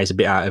 Aunt May's a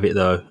bit out of it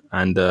though,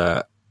 and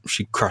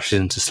she crashes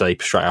into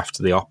sleep straight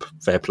after the op.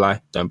 Fair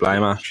play. Don't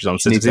blame her. She's on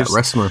sedatives. Needs that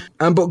rest,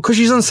 man. But because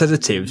she's on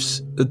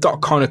sedatives, the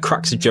doc kind of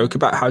cracks a joke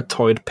about how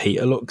tired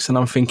Peter looks, and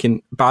I'm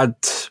thinking, bad,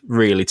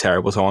 really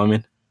terrible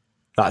timing.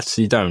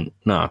 You don't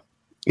know.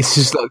 It's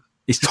just like,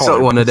 It's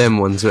like one of them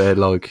ones where,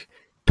 like,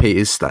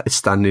 Peter's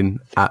standing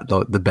at,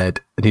 like, the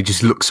bed and he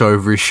just looks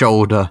over his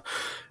shoulder,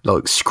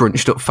 like,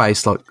 scrunched up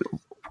face, like,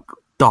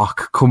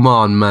 Doc, come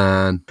on,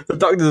 man. The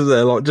doctor's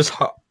there, like, just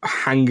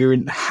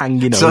hanging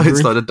So over it's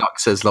him. like the doc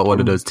says, like, one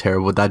of those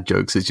terrible dad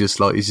jokes. It's just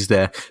like, he's just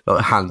there,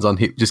 like, hands on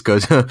hip, just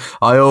goes,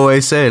 I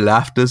always say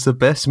laughter's the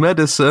best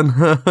medicine.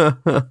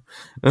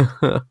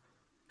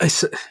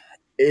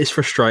 It's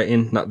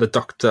frustrating that the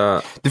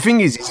doctor... The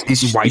thing is,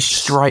 he's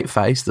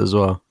straight-faced as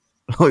well.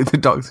 Like, the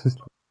doctor's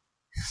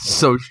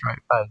so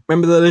straight-faced.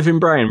 Remember the living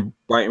brain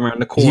waiting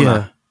around the corner?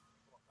 Yeah.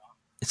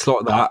 It's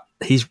like that.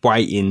 He's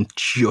waiting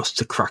just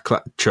to crack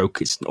that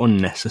joke. It's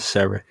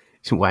unnecessary.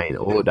 He's waiting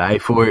all day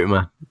for it,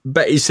 man.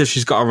 Betty says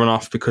she's got to run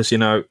off because, you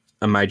know,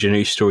 a major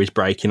news story's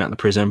breaking at the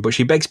prison, but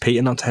she begs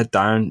Peter not to head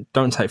down.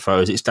 Don't take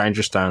photos. It's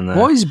dangerous down there.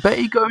 Why is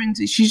Betty going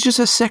to... She's just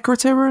a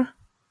secretary.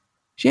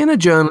 She ain't a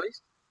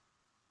journalist.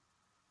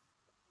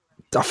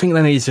 I think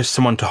they need just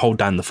someone to hold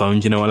down the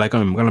phones, you know, like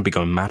I'm going to be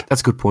going mad.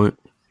 That's a good point.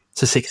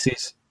 It's the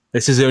 60s.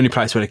 This is the only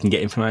place where they can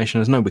get information.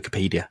 There's no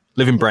Wikipedia.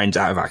 Living Brain's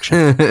out of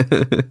action.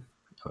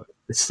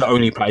 It's the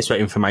only place where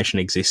information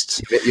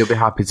exists. You'll be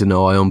happy to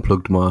know I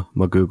unplugged my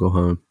Google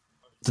Home.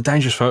 The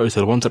dangerous photos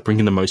are the ones that bring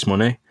in the most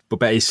money, but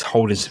Betty's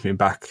holding something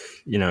back.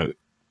 You know,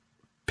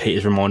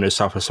 Peter's reminded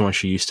herself of someone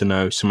she used to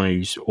know, someone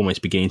who's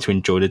almost beginning to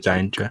enjoy the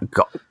danger.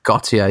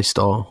 Gautier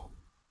style.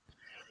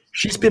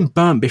 She's been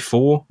burnt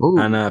before, Ooh.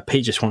 and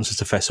Pete just wants us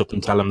to fess up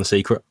and tell him the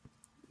secret.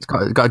 It's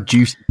got a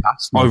juicy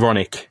past. Man.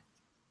 Ironic.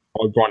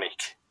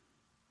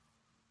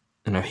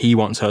 You know, he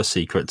wants her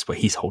secrets, but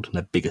he's holding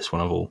the biggest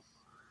one of all.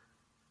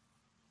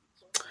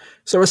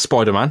 So as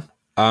Spider-Man,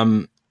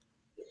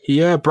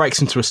 he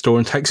breaks into a store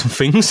and takes some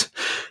things.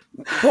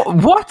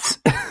 What?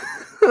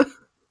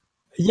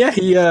 Yeah,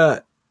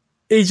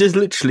 he just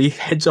literally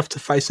heads off to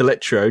face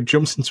Electro,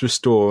 jumps into a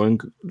store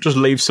and just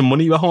leaves some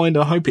money behind.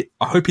 I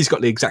hope he's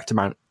got the exact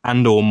amount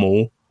and or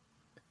more.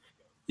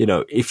 You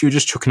know, if you're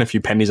just chucking a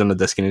few pennies on the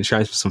desk in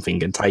exchange for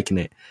something and taking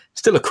it,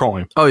 still a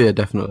crime. Oh yeah,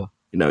 definitely.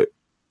 You know,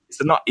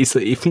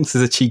 he thinks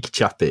there's a cheeky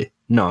chap here.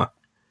 No.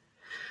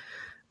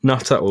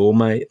 Not at all,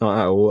 mate. Not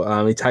at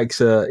all. He takes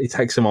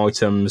some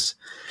items,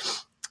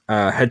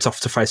 heads off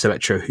to face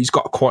Electro, who's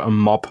got quite a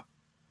mob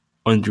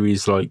under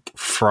his like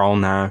thrall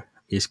now.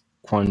 He's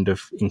kind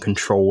of in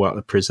control at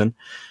the prison.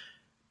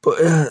 But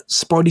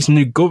Spidey's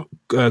new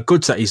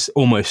goods that he's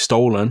almost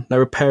stolen,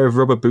 they're a pair of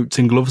rubber boots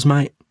and gloves,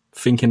 mate.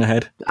 Thinking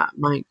ahead. That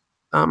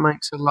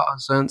makes a lot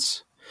of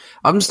sense.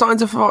 I'm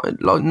starting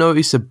to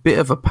notice a bit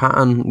of a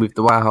pattern with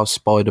the way how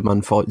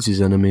Spider-Man fights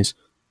his enemies.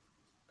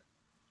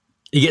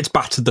 He gets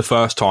battered the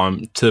first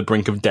time to the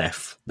brink of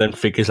death, then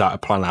figures out a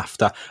plan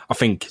after. I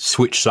think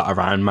switch that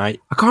around,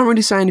 mate. I can't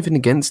really say anything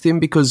against him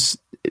because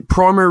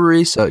primary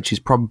research is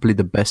probably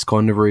the best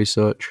kind of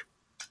research.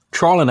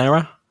 Trial and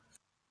error.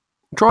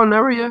 Trial and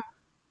error, yeah.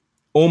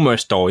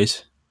 almost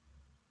dies.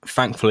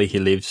 Thankfully, he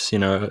lives,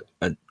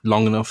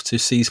 long enough to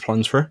see his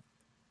plans through.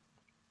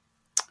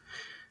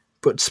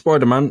 But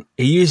Spider-Man,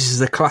 he uses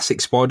the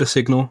classic spider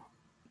signal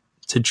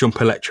to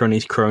jump Electro and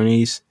his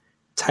cronies,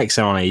 takes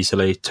it on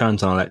easily,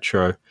 turns on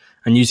Electro,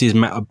 and uses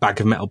his bag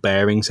of metal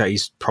bearings that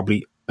he's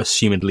probably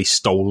assumedly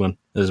stolen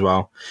as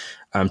well,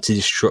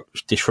 to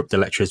disrupt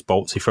Electro's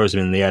bolts. He throws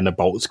them in the air and the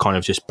bolts kind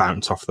of just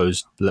bounce off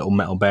those little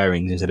metal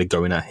bearings instead of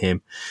going at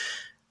him.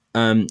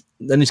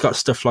 Then he's got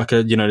stuff like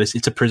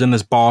it's a prison.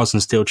 There's bars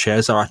and steel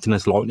chairs that are acting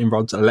as lightning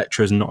rods.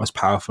 Electro's not as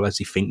powerful as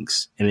he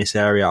thinks in this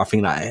area. I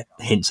think that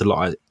hints a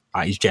lot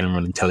at his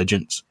general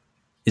intelligence.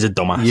 He's a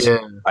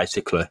dumbass,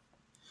 basically.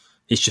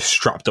 He's just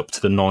strapped up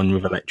to the 9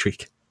 with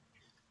electric.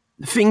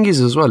 The thing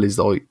is, as well, is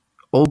like,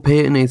 all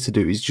Peter needs to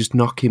do is just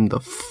knock him the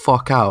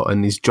fuck out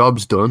and his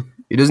job's done.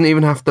 He doesn't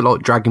even have to,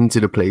 like, drag him to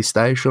the police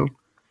station.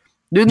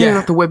 He doesn't even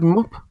have to web him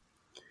up.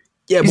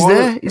 Yeah, he's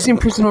there. He's in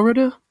prison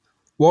already.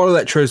 While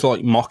Electro's,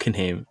 like, mocking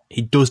him,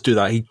 he does do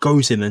that. He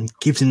goes in and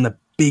gives him the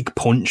big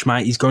punch,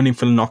 mate. He's going in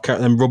for the knockout,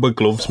 them rubber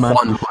gloves, man.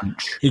 One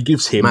punch. He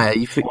gives him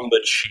mate,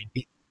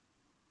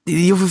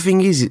 the other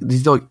thing is,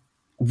 he's like,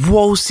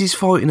 whilst he's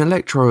fighting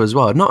Electro as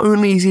well, not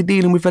only is he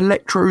dealing with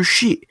Electro's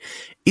shit,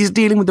 he's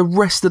dealing with the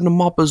rest of the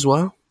mob as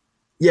well.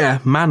 Yeah,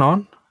 man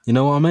on. You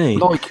know what I mean?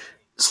 Like,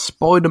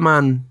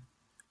 Spider-Man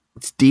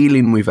is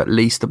dealing with at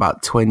least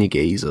about 20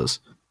 geezers.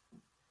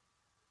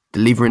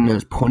 Delivering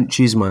those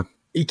punches, man.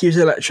 He gives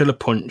Electro the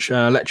punch.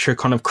 Electro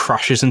kind of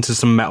crashes into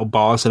some metal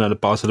bars and the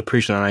bars of the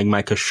prison, and they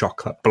make a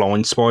shock that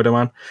blinds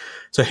Spider-Man.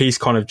 So he's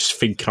kind of just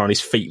thinking on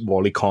his feet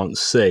while he can't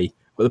see.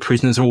 But the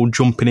prisoners are all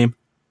jumping him.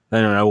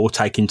 They don't know, all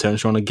taking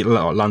turns trying to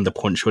land a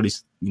punch. But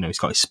he's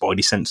got his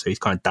spidey sense, so he's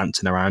kind of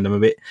dancing around him a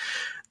bit.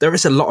 There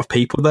is a lot of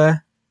people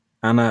there,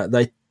 and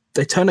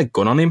they turn a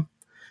gun on him.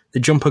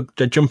 They jump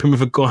him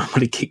with a gun,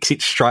 but he kicks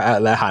it straight out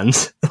of their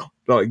hands.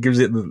 Like, gives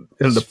it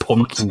the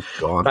punch.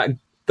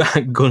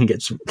 That gun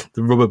gets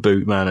the rubber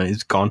boot, man, and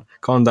he's gone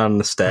down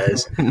the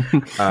stairs.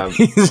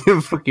 He's a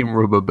fucking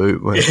rubber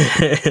boot,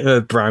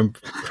 man.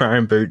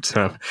 brown boots,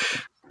 man.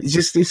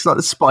 It's like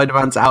the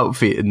Spider-Man's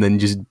outfit, and then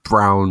just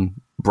brown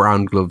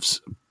gloves,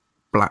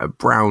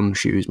 brown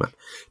shoes, man.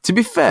 To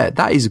be fair,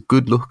 that is a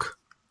good look.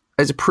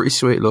 It's a pretty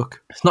sweet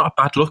look. It's not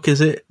a bad look,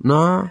 is it?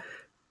 No.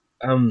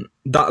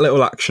 That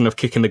little action of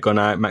kicking the gun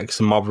out makes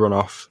the mob run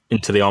off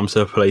into the arms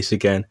of the police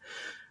again,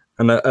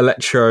 and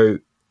Electro.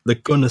 The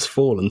gun has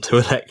fallen to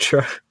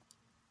Electro.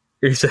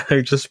 He's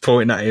just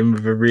pointing at him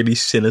with a really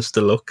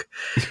sinister look.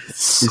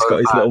 He's got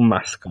his little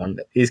mask on.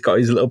 He's got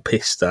his little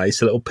pistol,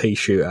 his little pea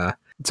shooter.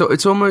 So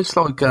it's almost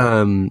like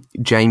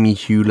Jamie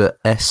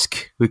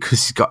Hewlett-esque,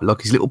 because he's got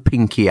like his little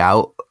pinky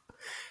out.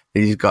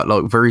 He's got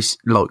like very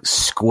like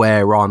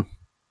square on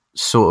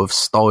sort of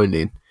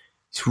styling.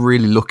 He's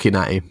really looking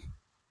at him.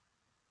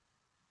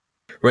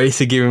 Ready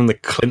to give him the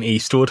Clint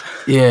Eastwood.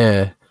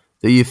 Yeah.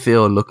 Do you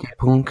feel lucky,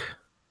 punk?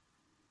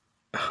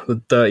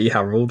 The dirty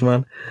Harold,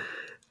 man.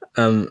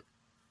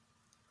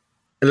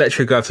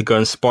 Electro grabs the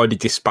gun, Spidey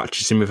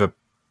dispatches him with a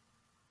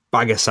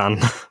bag of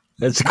sand.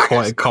 It's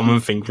quite a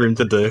common thing for him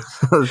to do.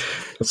 A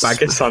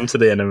bag of sand to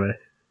the enemy.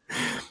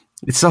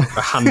 It's like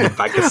a handed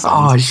bag of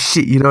sand. Oh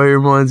shit! You know what it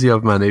reminds you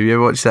of, man? Have you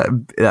ever watched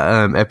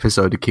that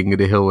episode of King of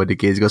the Hill where the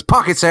geezer goes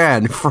pocket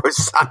sand, throws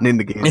sand in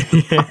the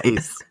geezer's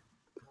face?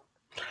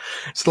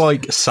 It's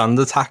like sand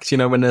attacks,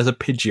 when there's a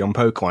Pidgey on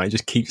Pokemon, it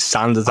just keeps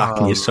sand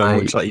attacking you so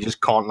much, like you just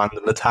can't land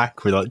an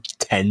attack with like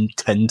 10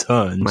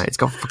 turns. Mate, it's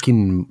got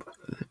fucking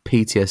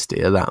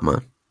PTSD of that,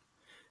 man.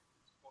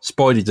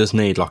 Spidey does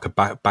need like a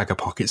bag of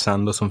pocket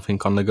sand or something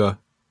on the go.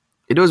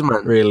 It does, man.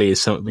 It really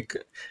is something.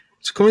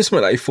 It's coming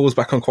something that he falls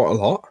back on quite a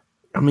lot.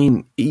 I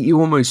mean, you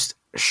almost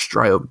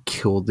straight up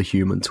killed the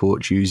Human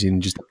Torch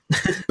using just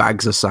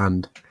bags of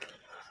sand.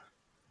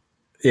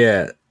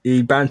 Yeah,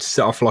 he bounces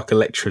it off like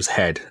Electro's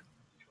head.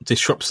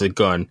 Disrupts the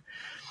gun,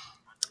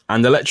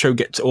 and Electro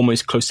gets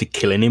almost close to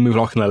killing him with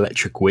like an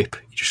electric whip.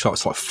 He just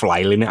starts like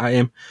flailing it at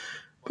him.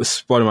 But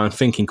Spider-Man,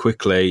 thinking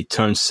quickly,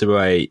 turns to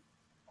a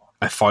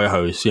fire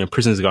hose.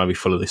 Prisons are going to be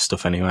full of this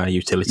stuff anyway.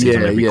 Utilities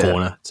in every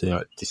corner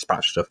to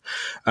dispatch stuff.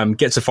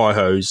 Gets a fire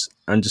hose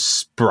and just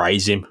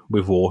sprays him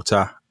with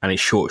water, and it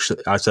shorts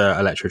as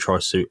Electro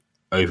tries to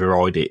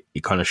override it.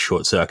 It kind of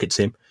short circuits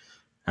him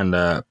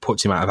and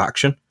puts him out of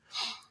action.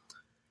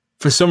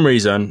 For some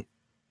reason,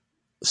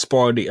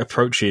 Spidey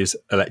approaches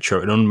Electro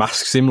and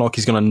unmasks him like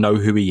he's going to know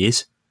who he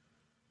is.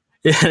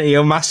 Yeah, he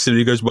unmasks him.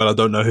 He goes, "Well, I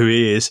don't know who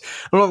he is."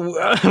 I'm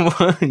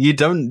like, "You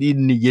don't?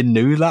 You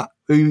knew that?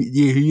 Who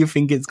you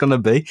think it's going to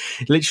be?"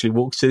 He literally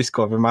walks to this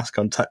guy with a mask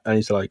on, and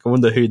he's like, "I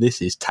wonder who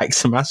this is."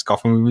 Takes the mask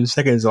off, and within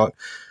seconds, like,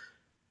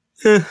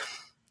 don't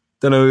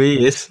know who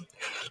he is.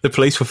 The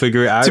police will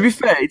figure it out. To be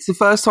fair, it's the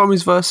first time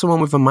he's versed someone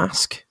with a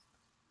mask.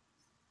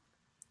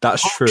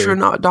 That's true.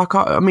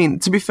 I mean,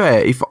 to be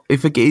fair,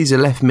 if a geezer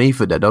left me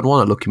for dead, I'd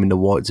want to look him in the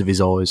whites of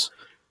his eyes.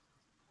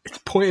 It's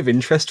a point of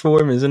interest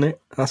for him, isn't it?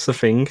 That's the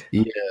thing.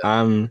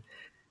 Yeah.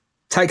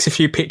 Takes a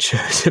few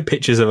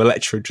pictures of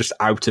Electro just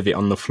out of it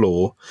on the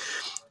floor,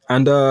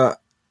 and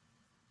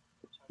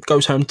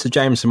goes home to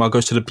Jameson, well,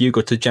 goes to the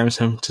Bugle to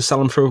Jameson to sell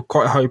them for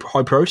quite a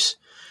high price.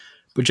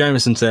 But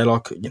Jameson's there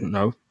like,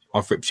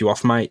 I've ripped you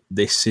off, mate.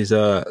 This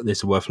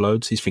is worth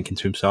loads. He's thinking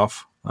to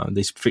himself.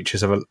 These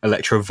pictures of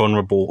Electro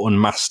vulnerable,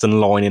 unmasked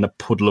and lying in a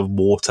puddle of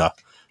water,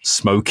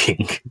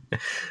 smoking,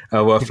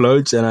 worth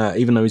loads. And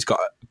even though he's got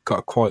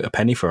quite a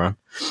penny for him,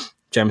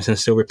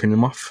 Jameson's still ripping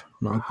him off.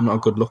 Not a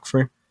good look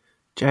for him.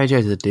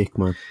 JJ's a dick,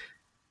 man.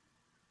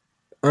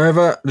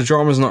 However, the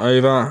drama's not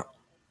over.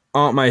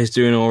 Aunt May's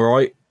doing all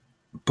right,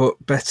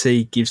 but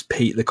Betty gives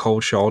Pete the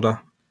cold shoulder.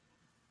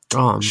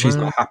 Oh, She's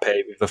man. not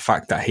happy with the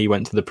fact that he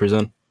went to the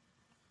prison.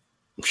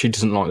 She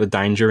doesn't like the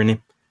danger in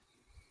him.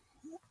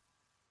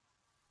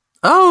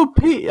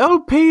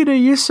 Oh, Peter,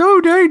 you're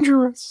so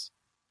dangerous.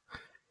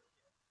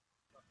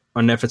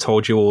 I never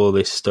told you all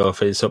this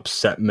stuff. It's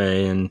upset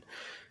me, and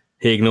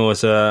he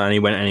ignores her, and he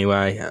went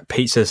anyway.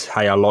 Pete says,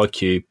 "Hey, I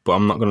like you, but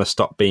I'm not going to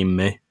stop being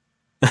me."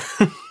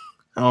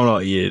 I'm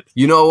like you.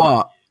 You know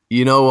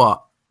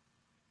what?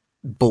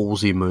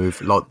 Ballsy move.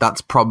 Like,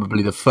 that's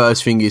probably the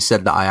first thing you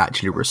said that I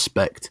actually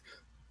respect.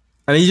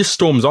 And he just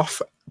storms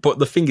off. But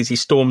the thing is, he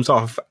storms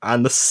off,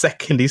 and the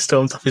second he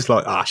storms off, he's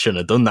like, I shouldn't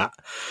have done that.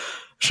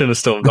 Shouldn't have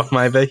stormed off,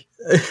 maybe.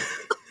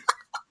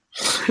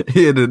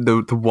 Yeah,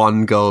 the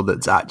one girl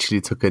that's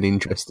actually took an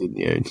interest in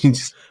you.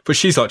 But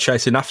she's like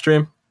chasing after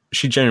him.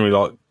 She generally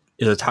like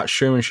is attached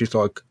to him, and she's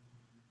like,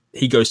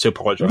 he goes to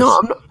apologise. No,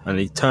 I'm not. And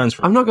he turns.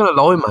 I'm not gonna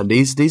lie, man.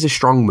 These are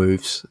strong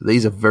moves.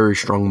 These are very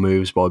strong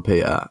moves by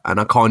Peter, and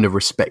I kind of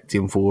respect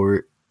him for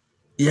it.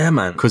 Yeah,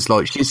 man. Because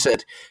like she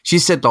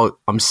said like,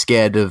 I'm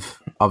scared of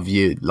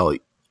you,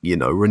 like,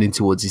 running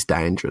towards this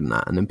danger and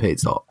that. And then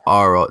Pete's like,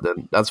 all right,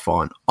 then that's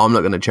fine. I'm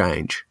not gonna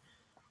change.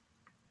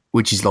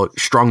 Which is like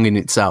strong in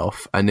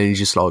itself. And then he's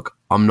just like,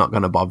 I'm not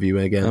gonna bother you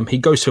again. He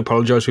goes to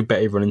apologise with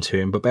Betty running to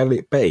him, but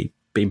Betty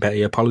being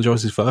Betty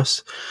apologises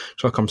first.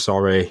 She's like, I'm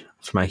sorry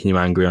for making you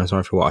angry. I'm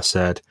sorry for what I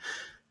said.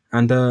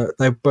 And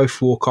they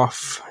both walk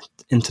off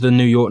into the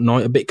New York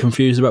night, a bit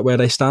confused about where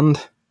they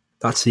stand.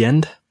 That's the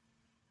end.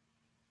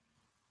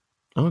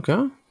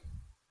 Okay.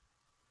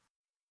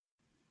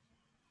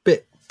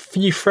 Bit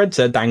few threads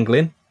are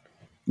dangling.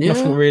 Yeah.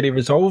 Nothing really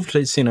resolved.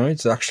 It's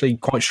it's actually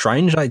quite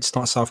strange. It's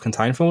not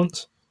self-contained for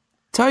once.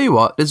 Tell you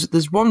what,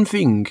 there's one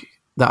thing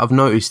that I've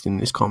noticed in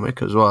this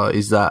comic as well,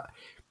 is that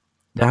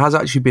there has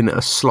actually been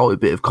a slight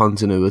bit of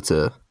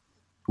continuity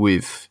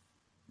with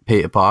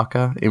Peter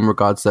Parker in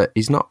regards that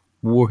he's not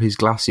wore his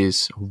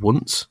glasses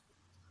once.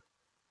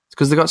 It's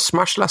because they got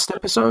smashed last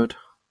episode.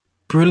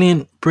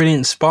 Brilliant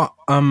spot.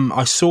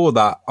 I saw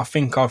that. I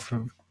think I've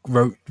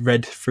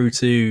read through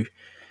to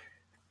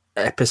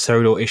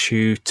episode or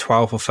issue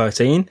 12 or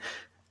 13,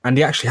 and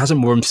he actually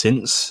hasn't worn them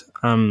since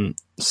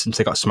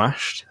they got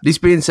smashed. This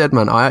being said,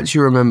 man, I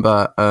actually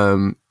remember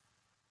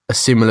a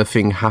similar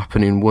thing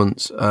happening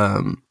once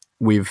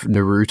with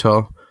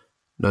Naruto.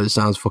 No, this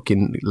sounds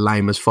fucking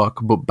lame as fuck,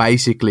 but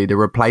basically they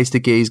replaced the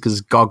guy's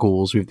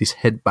goggles with this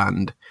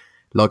headband,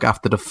 like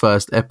after the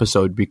first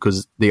episode,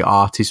 because the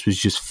artist was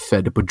just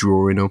fed up of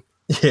drawing them.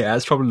 Yeah,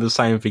 it's probably the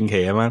same thing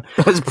here, man.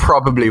 That's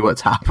probably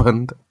what's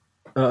happened.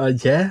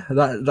 Yeah,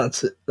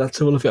 that's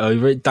all of it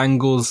over. It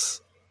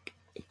dangles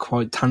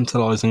quite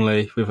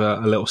tantalisingly with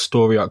a little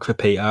story arc for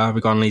Peter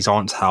regarding his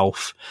aunt's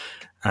health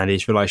and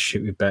his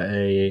relationship with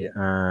Betty,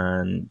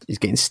 and he's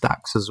getting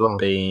stacks as well.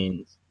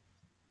 Being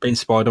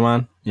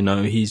Spider-Man,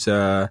 he's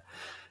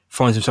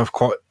finds himself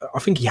quite. I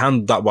think he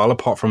handled that well,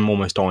 apart from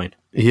almost dying.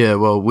 Yeah,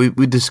 well, we've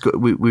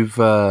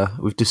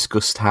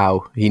discussed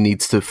how he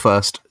needs to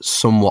first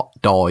somewhat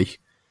die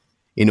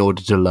in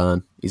order to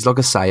learn. He's like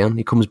a Saiyan;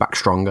 he comes back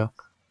stronger.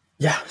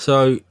 Yeah,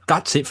 so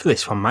that's it for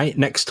this one, mate.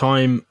 Next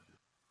time,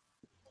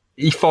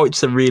 he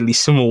fights a really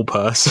small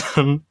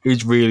person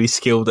who's really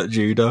skilled at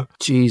judo.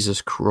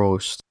 Jesus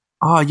Christ.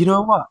 Ah, you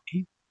know what?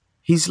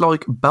 His,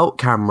 like, belt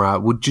camera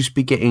would just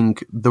be getting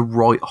the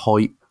right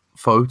height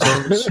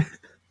photos.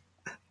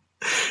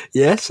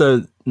 Yeah,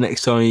 so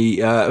next time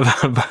he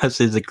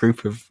versus a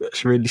group of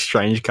really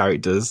strange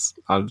characters.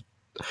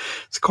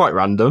 It's quite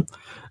random.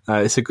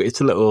 It's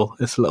a little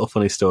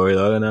funny story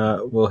though, and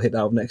we'll hit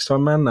that up next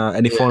time, man.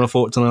 Any final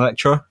thoughts on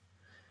Electro?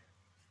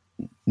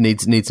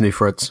 Needs new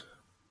threads.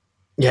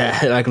 Yeah,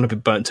 they're going to be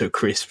burnt to a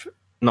crisp.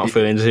 Not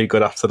feeling too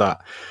good after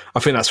that. I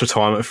think that's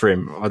retirement for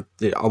him.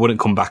 I wouldn't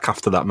come back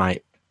after that,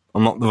 mate.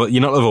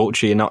 You're not the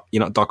Vulture. You're not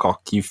Doc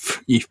Ock. You've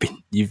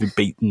been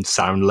beaten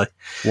soundly.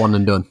 One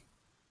and done.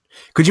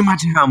 Could you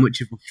imagine how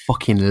much of a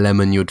fucking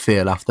lemon you'd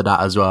feel after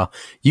that as well?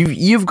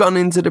 You've gone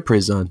into the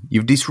prison.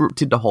 You've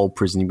disrupted the whole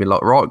prison. You'd be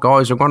like, right,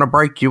 guys, I'm going to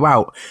break you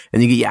out.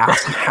 And you get your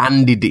ass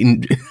handed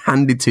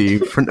to you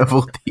in front of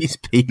all these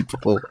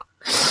people.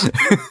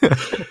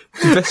 The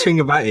best thing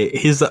about it,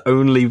 he's the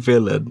only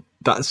villain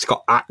that's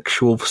got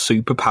actual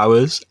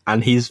superpowers,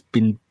 and he's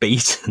been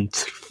beaten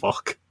to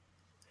fuck.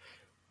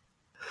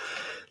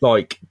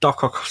 Like,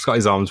 Doc Ock's got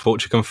his arms,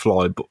 Vulture can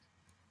fly, but,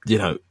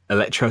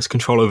 Electro has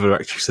control over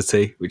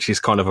electricity, which is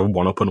kind of a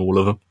one-up on all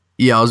of them.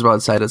 Yeah, I was about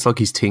to say, that's like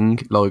his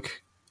ting.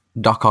 Like,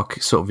 Doc Ock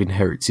sort of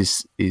inherits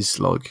his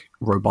like,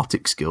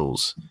 robotic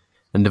skills.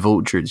 And the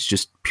Vulture is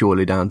just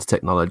purely down to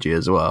technology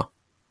as well.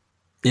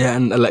 Yeah,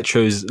 and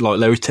Electro's like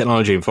there is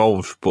technology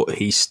involved, but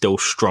he's still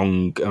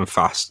strong and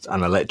fast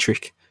and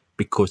electric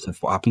because of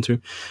what happened to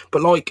him.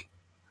 But like,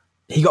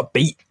 he got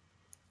beat.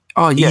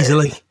 Oh yeah,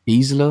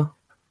 Easily.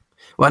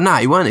 Well, nah,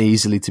 he weren't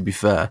easily. To be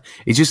fair,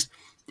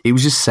 he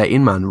was just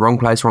setting, man. Wrong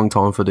place, wrong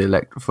time for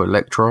for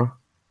Electro.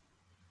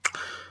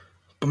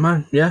 But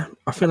man, yeah,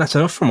 I think that's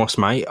enough from us,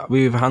 mate.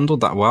 We've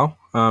handled that well.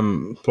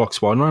 Block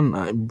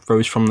Spider-Man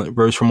rose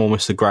from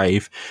almost the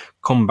grave,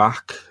 come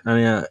back,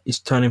 and he's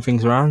turning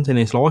things around in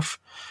his life.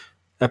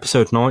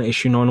 Episode 9,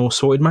 issue 9, all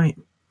sorted, mate.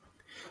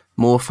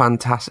 More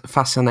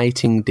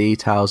fascinating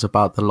details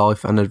about the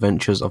life and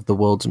adventures of the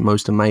world's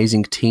most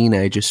amazing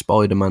teenager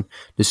Spider-Man,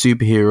 the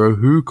superhero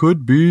who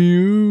could be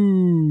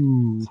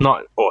you.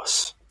 Not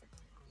us.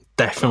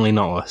 Definitely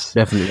not us.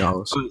 Definitely not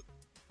us. But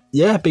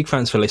yeah, big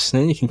thanks for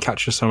listening. You can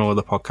catch us on all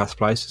the podcast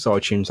places: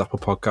 iTunes, Apple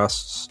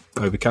Podcasts,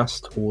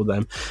 Overcast, all of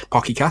them,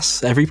 Pocket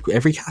Casts, every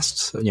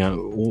cast.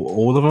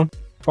 All of them.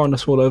 Find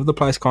us all over the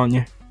place, can't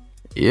you?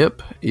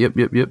 Yep.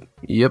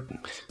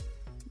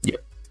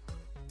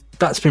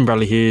 That's been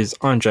Bradley Hughes.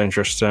 I'm James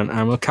Ruston,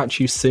 and we'll catch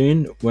you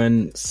soon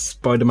when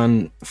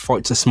Spider-Man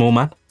fights a small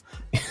man.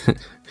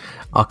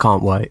 I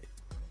can't wait.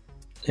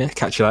 Yeah,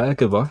 catch you later.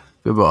 Goodbye.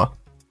 Goodbye.